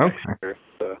of next year.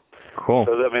 So. Cool.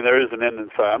 So, I mean, there is an end in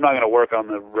sight. I'm not going to work on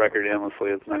the record endlessly.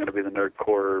 It's not going to be the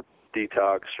nerdcore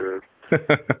detox or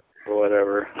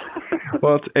whatever.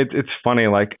 Well, it's funny.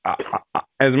 Like,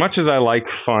 as much as I like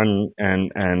fun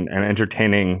and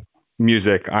entertaining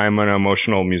music, I'm an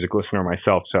emotional music listener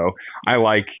myself. So I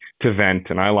like to vent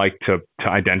and I like to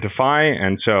identify.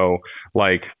 And so,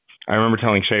 like, I remember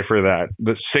telling Schaefer that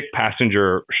the Sick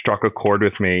Passenger struck a chord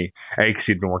with me, because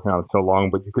he'd been working on it so long,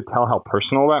 but you could tell how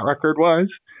personal that record was.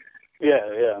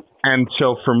 Yeah. And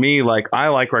so for me, like, I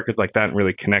like records like that and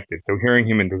really connected. So hearing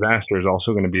Human Disaster is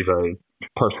also going to be very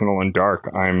personal and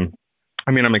dark. I'm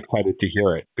excited to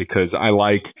hear it because I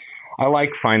like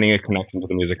finding a connection to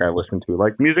the music I listen to.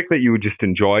 Like, music that you would just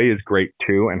enjoy is great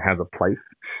too and has a place,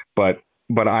 but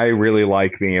I really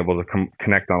like being able to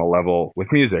connect on a level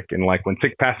with music. And like when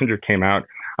Sick Passenger came out,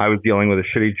 I was dealing with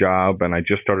a shitty job and I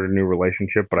just started a new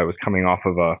relationship, but I was coming off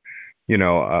of a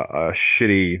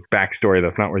shitty backstory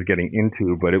that's not worth getting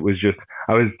into, but it was just,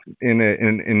 I was in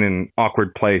an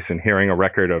awkward place, and hearing a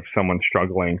record of someone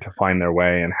struggling to find their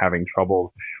way and having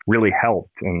trouble really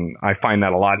helped. And I find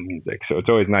that a lot in music. So it's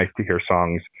always nice to hear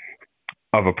songs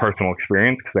of a personal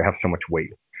experience because they have so much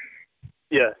weight.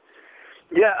 Yeah.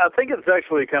 Yeah, I think it's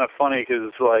actually kind of funny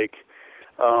because, like,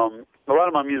 a lot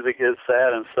of my music is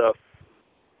sad and stuff,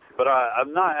 but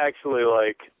I'm not actually,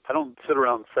 like, I don't sit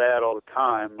around sad all the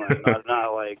time.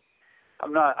 Like,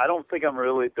 I don't think I'm a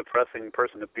really depressing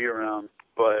person to be around,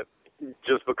 but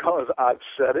just because I've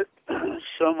said it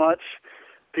so much,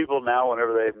 people now,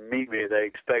 whenever they meet me, they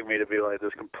expect me to be like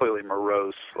this completely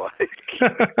morose, like,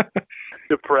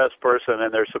 depressed person,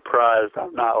 and they're surprised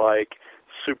I'm not, like,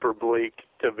 super bleak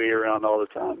to be around all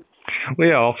the time. Well,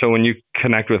 yeah, also when you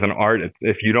connect with an artist,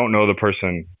 if you don't know the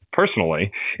person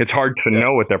personally, it's hard to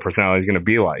know what their personality is going to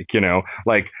be like,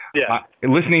 like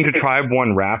listening to Tribe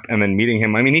One rap and then meeting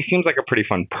him. I mean, he seems like a pretty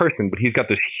fun person, but he's got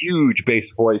this huge bass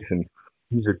voice and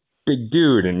he's a big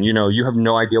dude. And, you have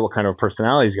no idea what kind of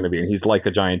personality he's going to be. And he's like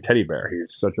a giant teddy bear. He's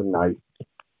such a nice,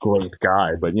 great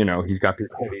guy, but he's got these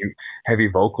heavy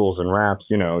vocals and raps,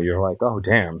 you're like, oh,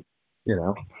 damn,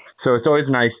 so it's always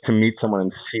nice to meet someone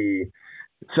and see.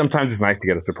 Sometimes it's nice to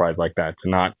get a surprise like that, to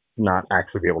not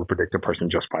actually be able to predict a person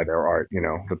just by their art,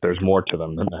 that there's more to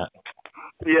them than that.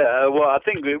 Yeah, well, I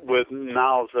think with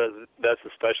Niles, that's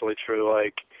especially true.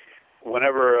 Like,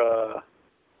 whenever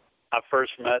I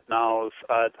first met Niles,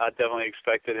 I definitely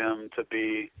expected him to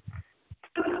be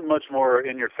much more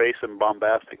in your face and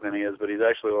bombastic than he is, but he's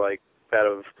actually, like, out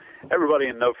of everybody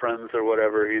in No Friends or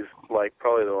whatever, he's, like,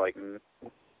 probably the, like,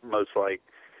 most, like,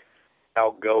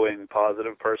 outgoing,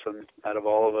 positive person out of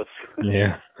all of us.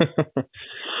 Yeah. But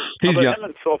him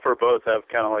and Sulfur both have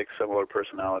kind of like similar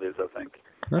personalities, I think.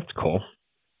 That's cool.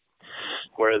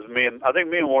 Whereas I think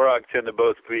me and Warrock tend to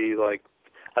both be like,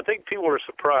 I think people were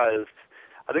surprised.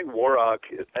 I think Warrock,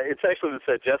 it's actually been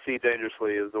said, Jesse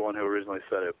Dangerously is the one who originally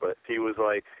said it, but he was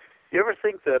like, you ever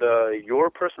think that your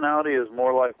personality is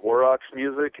more like Warrock's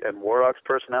music and Warrock's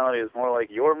personality is more like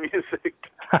your music?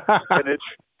 And it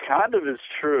kind of is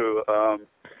true.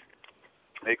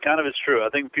 It kind of is true. I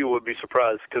think people would be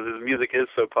surprised because his music is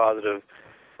so positive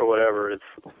or whatever.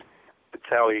 It's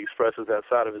how he expresses that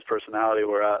side of his personality,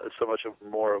 where so much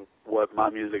more of what my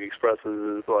music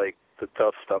expresses is like the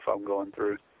tough stuff I'm going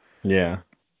through. Yeah.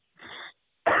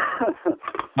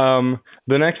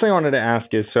 The next thing I wanted to ask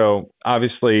is, so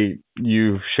obviously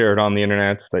you've shared on the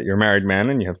internet that you're a married man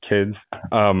and you have kids.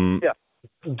 Yeah.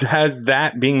 Has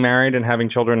that, being married and having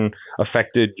children,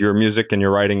 affected your music and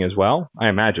your writing as well? I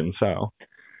imagine so.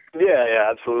 Yeah,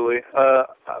 absolutely.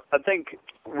 I think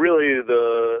really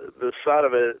the side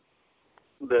of it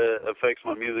that affects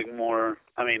my music more,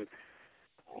 I mean,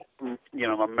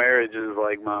 my marriage is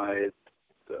like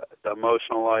the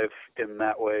emotional life in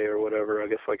that way or whatever. I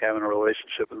guess like having a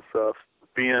relationship and stuff.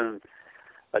 Being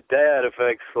a dad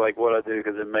affects like what I do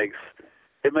because it makes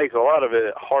a lot of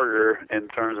it harder in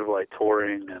terms of like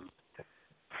touring and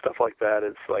stuff like that.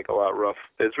 It's like a lot rough.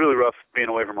 It's really rough being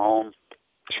away from home.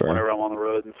 Sure. Whenever I'm on the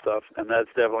road and stuff, and that's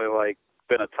definitely like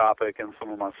been a topic in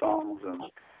some of my songs.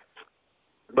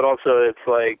 But also it's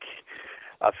like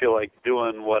I feel like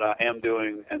doing what I am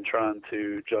doing and trying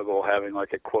to juggle having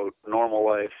like a quote normal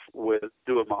life with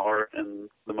doing my art in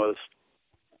the most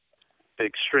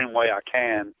extreme way I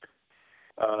can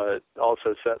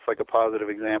also sets like a positive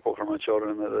example for my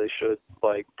children that they should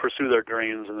like pursue their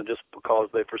dreams, and just because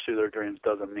they pursue their dreams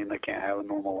doesn't mean they can't have a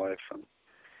normal life. And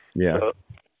Yeah. so,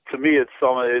 to me,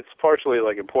 it's partially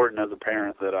like important as a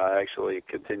parent that I actually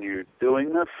continue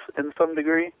doing this in some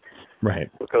degree, Right.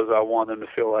 because I want them to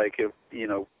feel like if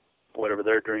whatever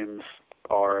their dreams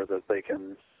are, that they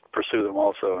can pursue them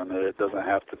also, and that it doesn't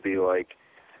have to be like,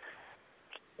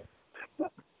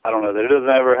 I don't know, that it doesn't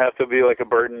ever have to be like a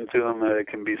burden to them, that it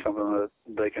can be something that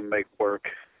they can make work,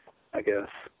 I guess.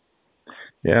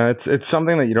 Yeah, it's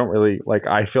something that you don't really, like,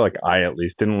 I feel like I at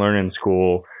least didn't learn in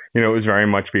school. It was very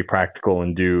much be practical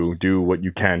and do what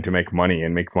you can to make money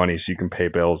so you can pay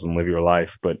bills and live your life.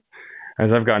 But as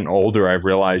I've gotten older, I've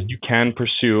realized you can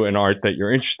pursue an art that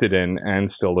you're interested in and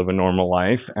still live a normal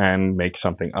life and make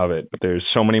something of it. But there's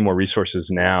so many more resources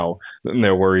now than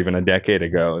there were even a decade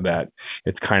ago that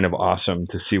it's kind of awesome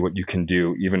to see what you can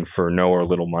do, even for no or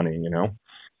little money,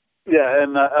 Yeah,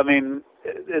 and I mean,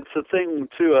 it's a thing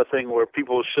too, I think, where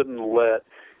people shouldn't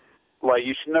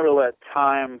you should never let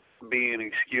time be an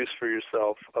excuse for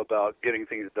yourself about getting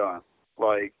things done.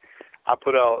 Like, I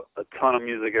put out a ton of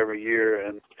music every year,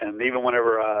 and even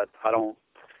whenever I don't,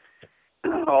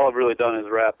 all I've really done is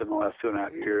rap in the last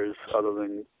 2.5 years, other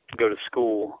than go to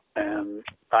school. And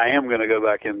I am going to go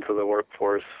back into the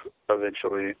workforce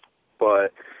eventually,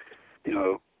 but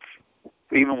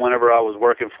even whenever I was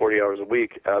working 40 hours a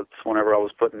week, that's whenever I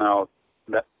was putting out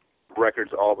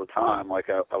records all the time. Like,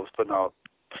 I was putting out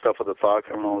stuff with the Thought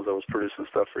Criminals. I was producing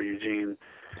stuff for Eugene,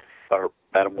 or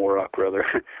Adam Warrock, rather,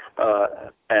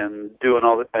 and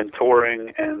doing and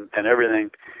touring and everything.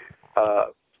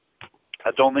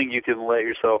 I don't think you can let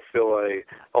yourself feel like,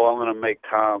 oh, I'm going to make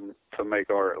time to make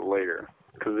art later.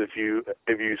 Because if you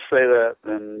say that,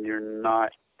 then you're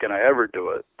not going to ever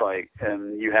do it.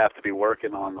 And you have to be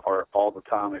working on art all the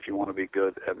time if you want to be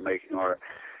good at making art.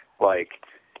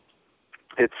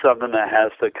 It's something that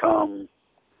has to come.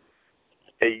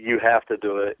 You have to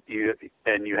do it. You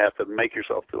have to make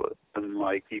yourself do it. And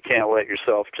you can't let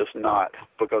yourself just not,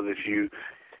 because if you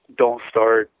don't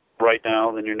start right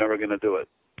now, then you're never going to do it.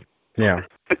 Yeah.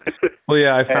 Well,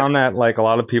 yeah, I found that a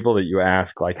lot of people that you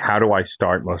ask, how do I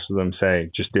start? Most of them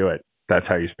say, just do it. That's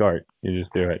how you start. You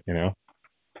just do it,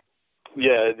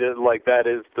 Yeah, that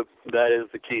is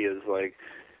the key. Is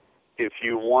if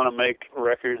you want to make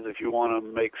records, if you want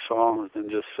to make songs, then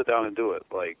just sit down and do it.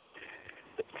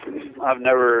 I've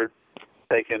never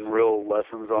taken real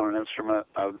lessons on an instrument.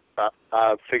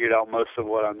 I've figured out most of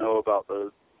what I know about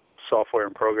the software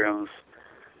and programs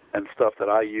and stuff that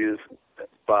I use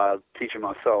by teaching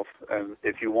myself. And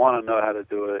if you want to know how to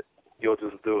do it, you'll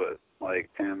just do it.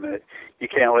 You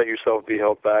can't let yourself be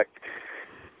held back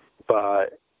by,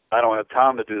 I don't have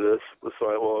time to do this. It's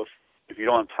well, if you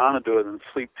don't have time to do it, then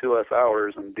sleep 2 less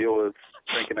hours and deal with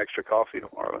drinking extra coffee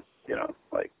tomorrow.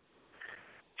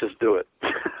 Just do it.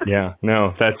 Yeah,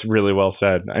 no, that's really well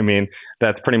said. I mean,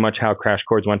 that's pretty much how Crash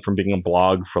Chords went from being a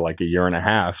blog for a year and a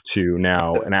half to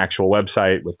now an actual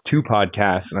website with 2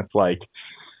 podcasts. And it's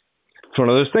one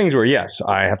of those things where, yes,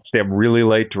 I have to stay up really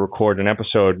late to record an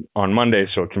episode on Monday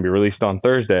so it can be released on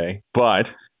Thursday. But,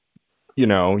 you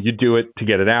do it to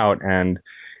get it out. And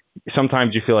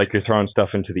sometimes you feel like you're throwing stuff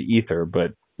into the ether,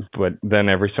 but then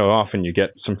every so often you get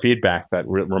some feedback that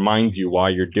reminds you why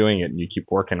you're doing it, and you keep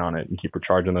working on it and keep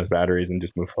recharging those batteries and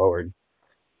just move forward.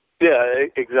 Yeah,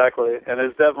 exactly. And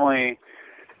it's definitely,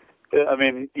 I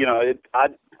mean,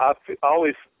 I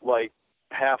always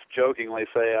half jokingly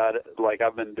say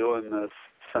I've been doing this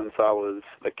since I was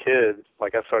a kid. I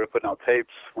started putting out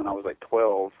tapes when I was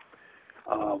 12,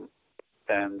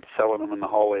 and selling them in the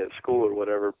hallway at school or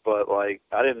whatever. But I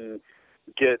didn't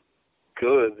get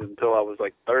good until I was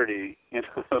 30.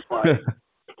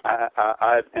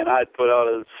 I'd put out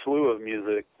a slew of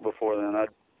music before then. I'd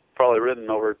probably written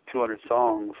over 200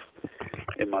 songs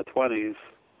in my 20s,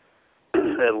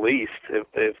 at least,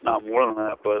 if not more than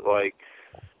that. But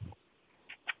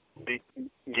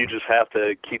you just have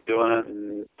to keep doing it,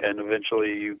 and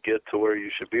eventually you get to where you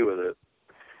should be with it.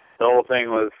 The whole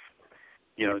thing with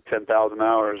 10,000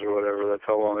 hours or whatever, that's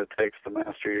how long it takes to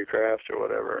master your craft or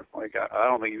whatever. I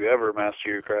don't think you ever master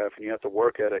your craft, and you have to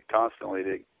work at it constantly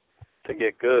to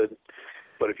get good.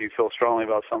 But if you feel strongly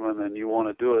about something and you want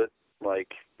to do it,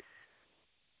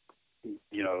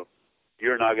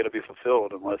 you're not going to be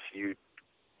fulfilled unless you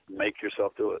make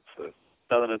yourself do it. So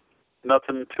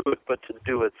nothing to it but to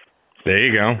do it. There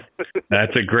you go.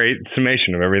 That's a great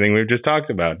summation of everything we've just talked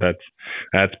about.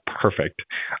 That's perfect.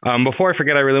 Before I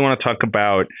forget, I really want to talk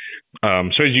about.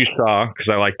 So as you saw, because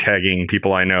I like tagging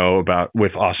people I know about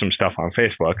with awesome stuff on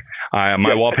Facebook.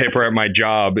 My wallpaper at my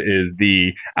job is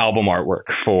the album artwork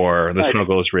for The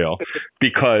Snuggle Is Real,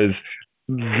 because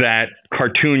that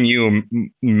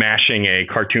cartoon mashing a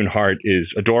cartoon heart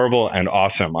is adorable and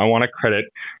awesome. I want to credit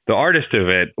the artist of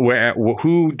it.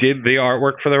 Who did the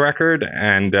artwork for the record,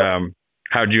 and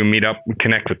how did you meet up and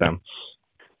connect with them?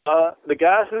 The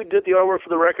guy who did the artwork for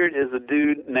the record is a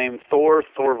dude named Thor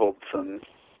Thorvaldsen.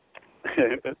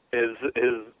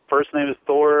 His first name is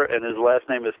Thor, and his last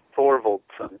name is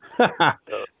Thorvaldsen.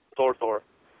 Thor.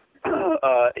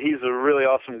 He's a really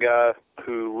awesome guy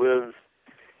who lives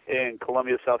in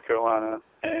Columbia, South Carolina.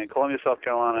 And Columbia, South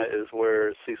Carolina is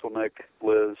where Cecil Nick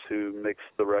lives, who mixed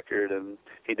the record, and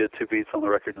he did 2 beats on the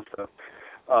record and stuff.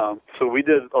 So we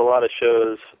did a lot of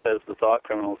shows as the Thought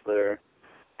Criminals there.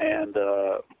 And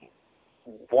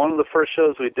one of the first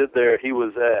shows we did there, he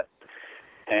was at.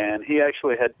 And he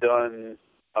actually had done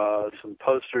some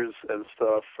posters and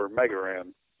stuff for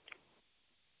Megaran.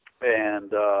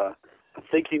 And I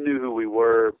think he knew who we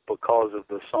were because of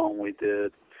the song we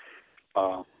did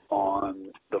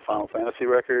on the Final Fantasy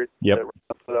record that we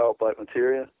put out, Black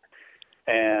Materia.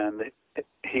 And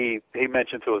he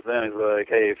mentioned to us then, he's like,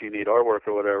 hey, if you need artwork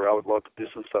or whatever, I would love to do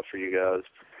some stuff for you guys.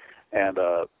 And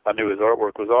I knew his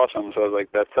artwork was awesome, so I was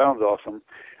like, that sounds awesome.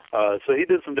 So he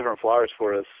did some different flyers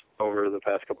for us over the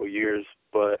past couple of years,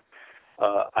 but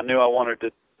I knew I wanted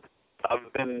to.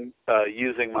 I've been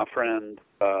using my friend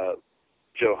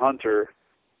Joe Hunter.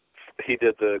 He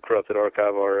did the Corrupted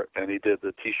Archive art, and he did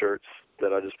the T-shirts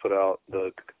that I just put out,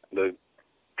 the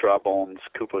Dry Bones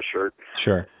Koopa shirt.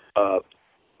 Sure.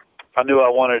 I knew I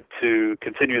wanted to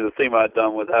continue the theme I'd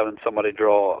done with having somebody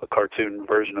draw a cartoon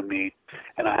version of me,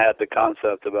 and I had the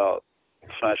concept about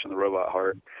smashing the robot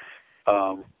heart.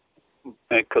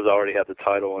 Because I already had the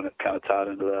title and it kind of tied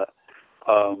into that.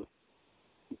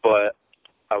 But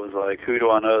I was like, who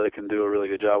do I know that can do a really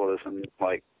good job with this? And,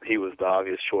 like, he was the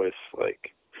obvious choice.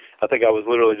 Like, I think I was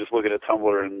literally just looking at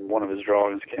Tumblr and one of his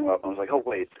drawings came up and I was like, oh,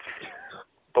 wait,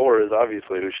 Thor is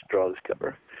obviously who should draw this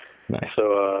cover. Nice.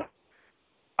 So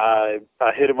I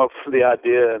hit him up for the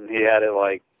idea and he had it,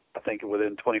 like, I think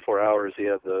within 24 hours he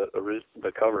had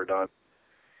the cover done.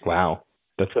 Wow.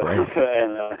 That's great.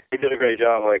 And he did a great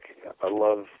job. Like, I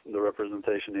love the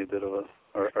representation he did of us,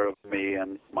 or of me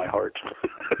and my heart.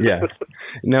 Yes.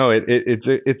 No,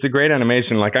 it's a great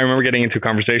animation. Like, I remember getting into a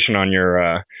conversation on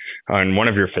your on one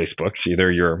of your Facebooks,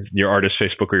 either your artist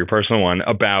Facebook or your personal one,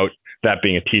 about that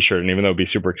being a T-shirt, and even though it'd be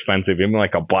super expensive, even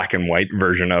like a black and white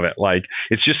version of it, like,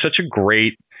 it's just such a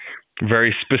great,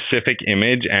 very specific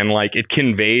image, and like it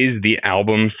conveys the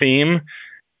album theme.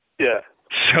 Yeah.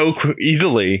 So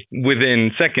easily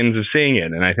within seconds of seeing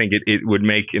it. And I think it would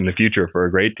make in the future for a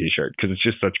great T-shirt because it's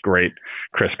just such great,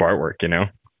 crisp artwork, you know?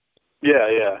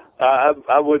 Yeah.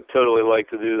 I would totally like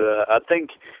to do that. I think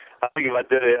if I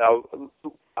did it,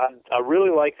 I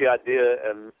really like the idea,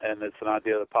 and it's an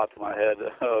idea that popped in my head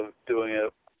of doing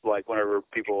it, like whenever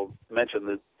people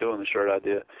mention doing the shirt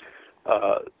idea,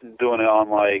 doing it on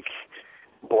like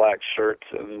black shirts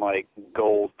and like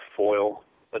gold foil,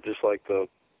 but just like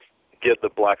get the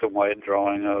black and white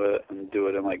drawing of it and do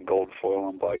it in like gold foil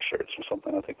on black shirts or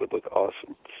something. I think would look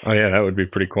awesome. Oh yeah, that would be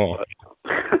pretty cool.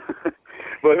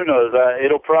 But who knows?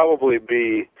 It'll probably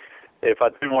be, if I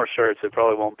do more shirts, it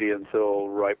probably won't be until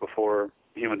right before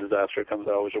Human Disaster comes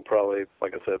out, which will probably,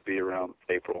 like I said, be around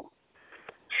April.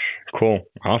 Cool.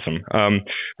 Awesome.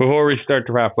 Before we start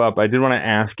to wrap up, I did want to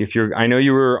ask if I know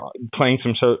you were playing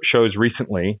some shows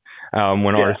recently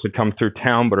when artists had come through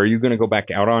town, but are you going to go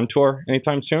back out on tour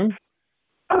anytime soon?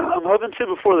 I'm hoping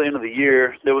to before the end of the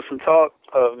year. There was some talk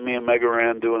of me and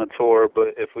Megaran doing a tour,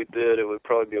 but if we did, it would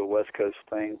probably be a West Coast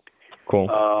thing. Cool.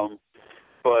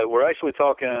 But we're actually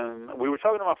we were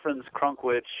talking to my friends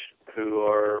Crunkwitch, who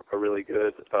are a really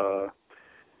good,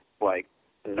 like,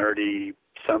 nerdy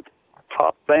synth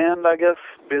pop band, I guess,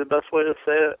 be the best way to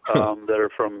say it, that are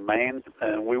from Maine.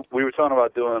 And we were talking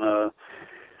about doing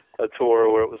a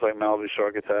tour where it was like Malibu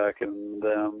Shark Attack and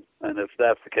them. And if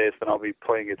that's the case, then I'll be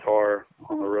playing guitar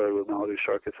on the road with Malibu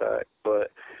Shark Attack.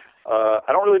 But I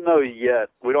don't really know yet.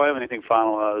 We don't have anything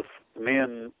finalized. Me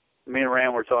and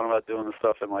Ram were talking about doing the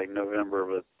stuff in like November,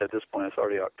 but at this point it's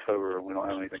already October and we don't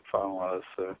have anything finalized.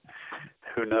 So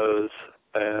who knows?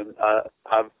 And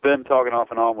I've been talking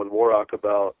off and on with Warrock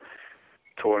about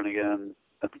touring again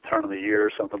at the turn of the year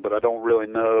or something, but I don't really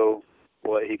know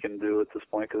what he can do at this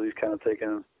point because he's kind of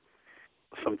taken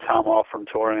some time off from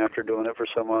touring after doing it for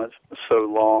so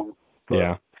long.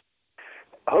 But,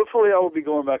 Hopefully I will be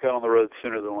going back out on the road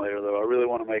sooner than later, though. I really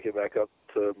want to make it back up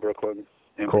to Brooklyn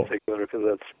in particular, because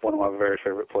that's one of my very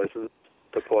favorite places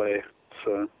to play.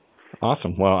 So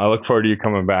awesome. Well, I look forward to you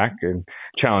coming back and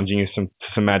challenging you some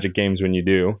Magic games when you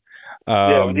do.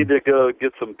 Yeah, we need to go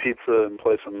get some pizza and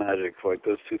play some Magic. Like,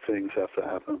 those two things have to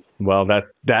happen. Well,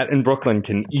 that in Brooklyn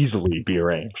can easily be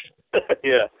arranged.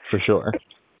 Yeah. For sure.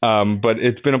 But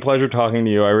it's been a pleasure talking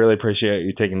to you. I really appreciate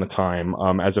you taking the time.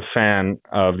 As a fan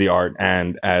of the art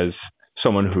and as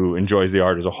someone who enjoys the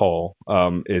art as a whole,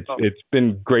 it's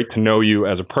been great to know you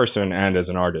as a person and as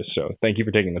an artist. So thank you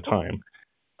for taking the time.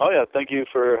 Oh, yeah. Thank you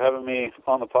for having me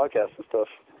on the podcast and stuff.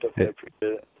 Definitely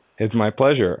appreciate it. It's my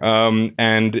pleasure.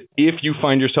 And if you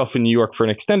find yourself in New York for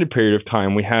an extended period of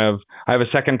time, I have a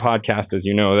second podcast, as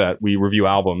you know, that we review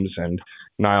albums, and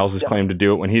Niles has claimed to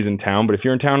do it when he's in town. But if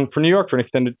you're in town for New York for an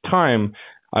extended time,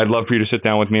 I'd love for you to sit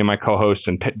down with me and my co-host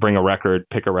and pick a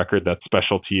record that's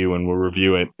special to you, and we'll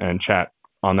review it and chat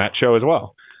on that show as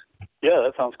well. Yeah,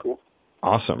 that sounds cool.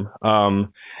 Awesome.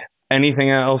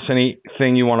 Anything else?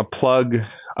 Anything you want to plug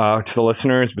to the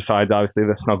listeners besides obviously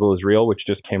The Snuggle Is Real, which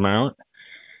just came out?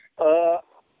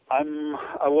 I'm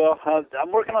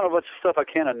working on a bunch of stuff I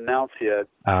can't announce yet.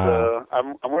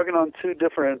 I'm working on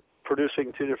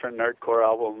producing two different nerdcore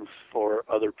albums for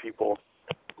other people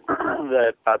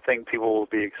that I think people will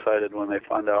be excited when they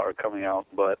find out are coming out,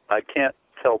 but I can't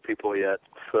tell people yet.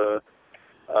 So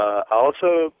I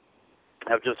also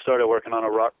have just started working on a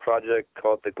rock project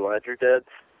called The Glad You're Dead,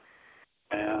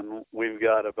 and we've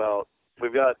got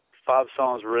 5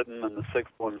 songs written, and the 6th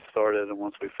one started, and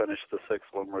once we finish the 6th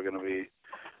one, we're going to be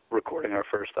recording our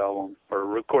first album, or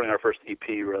recording our first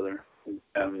EP, rather,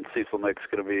 and Cecil Nick's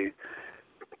going to be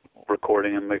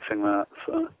recording and mixing that.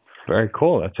 So very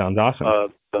cool. That sounds awesome.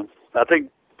 I think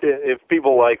if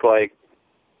people like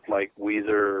Weezer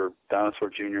or Dinosaur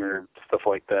Jr., stuff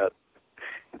like that,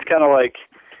 it's kind of like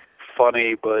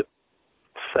funny but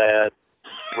sad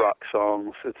rock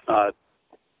songs. It's not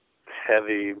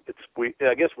heavy.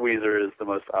 I guess Weezer is the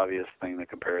most obvious thing to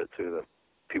compare it to that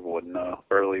people would know.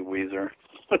 Early Weezer.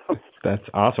 That's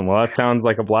awesome. Well, that sounds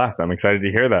like a blast. I'm excited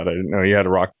to hear that. I didn't know you had a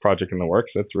rock project in the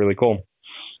works. That's really cool.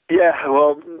 Yeah,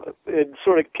 well, it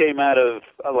sort of came out of,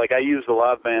 I used a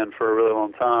live band for a really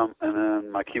long time, and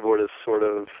then my keyboardist sort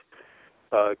of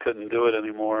couldn't do it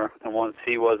anymore. And once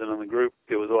he wasn't in the group,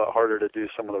 it was a lot harder to do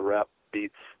some of the rap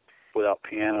beats without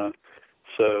piano.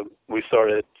 So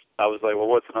I was like, well,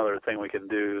 what's another thing we can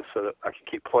do so that I can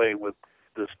keep playing with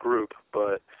this group,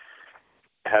 but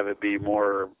have it be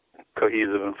more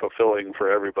cohesive and fulfilling for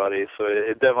everybody. So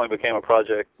it definitely became a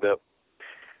project that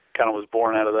kind of was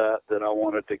born out of that I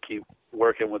wanted to keep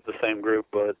working with the same group,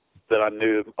 but that I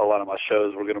knew a lot of my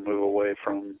shows were going to move away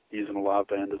from using a live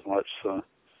band as much. So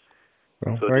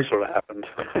it just sort of happened.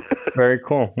 Very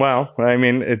cool. Well, I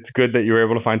mean, it's good that you were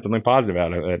able to find something positive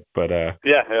out of it, but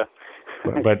yeah.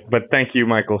 But thank you,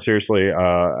 Michael. Seriously,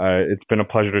 it's been a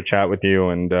pleasure to chat with you,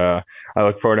 and I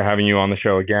look forward to having you on the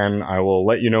show again. I will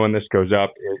let you know when this goes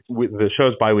up. The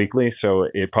show's bi-weekly, so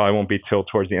it probably won't be till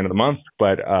towards the end of the month.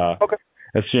 But okay.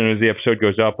 As soon as the episode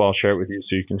goes up, I'll share it with you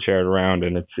so you can share it around.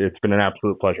 And it's been an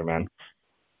absolute pleasure, man.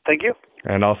 Thank you.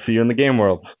 And I'll see you in the game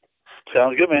world.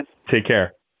 Sounds good, man. Take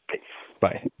care. Peace.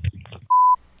 Bye.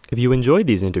 If you enjoyed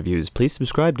these interviews, please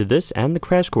subscribe to this and the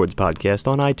Crash Chords podcast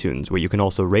on iTunes, where you can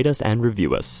also rate us and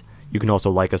review us. You can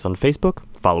also like us on Facebook,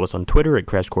 follow us on Twitter at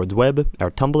Crash Chords Web, our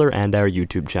Tumblr, and our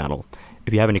YouTube channel.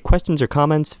 If you have any questions or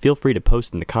comments, feel free to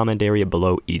post in the comment area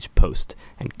below each post.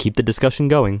 And keep the discussion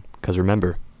going, because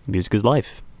remember, music is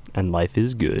life, and life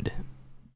is good.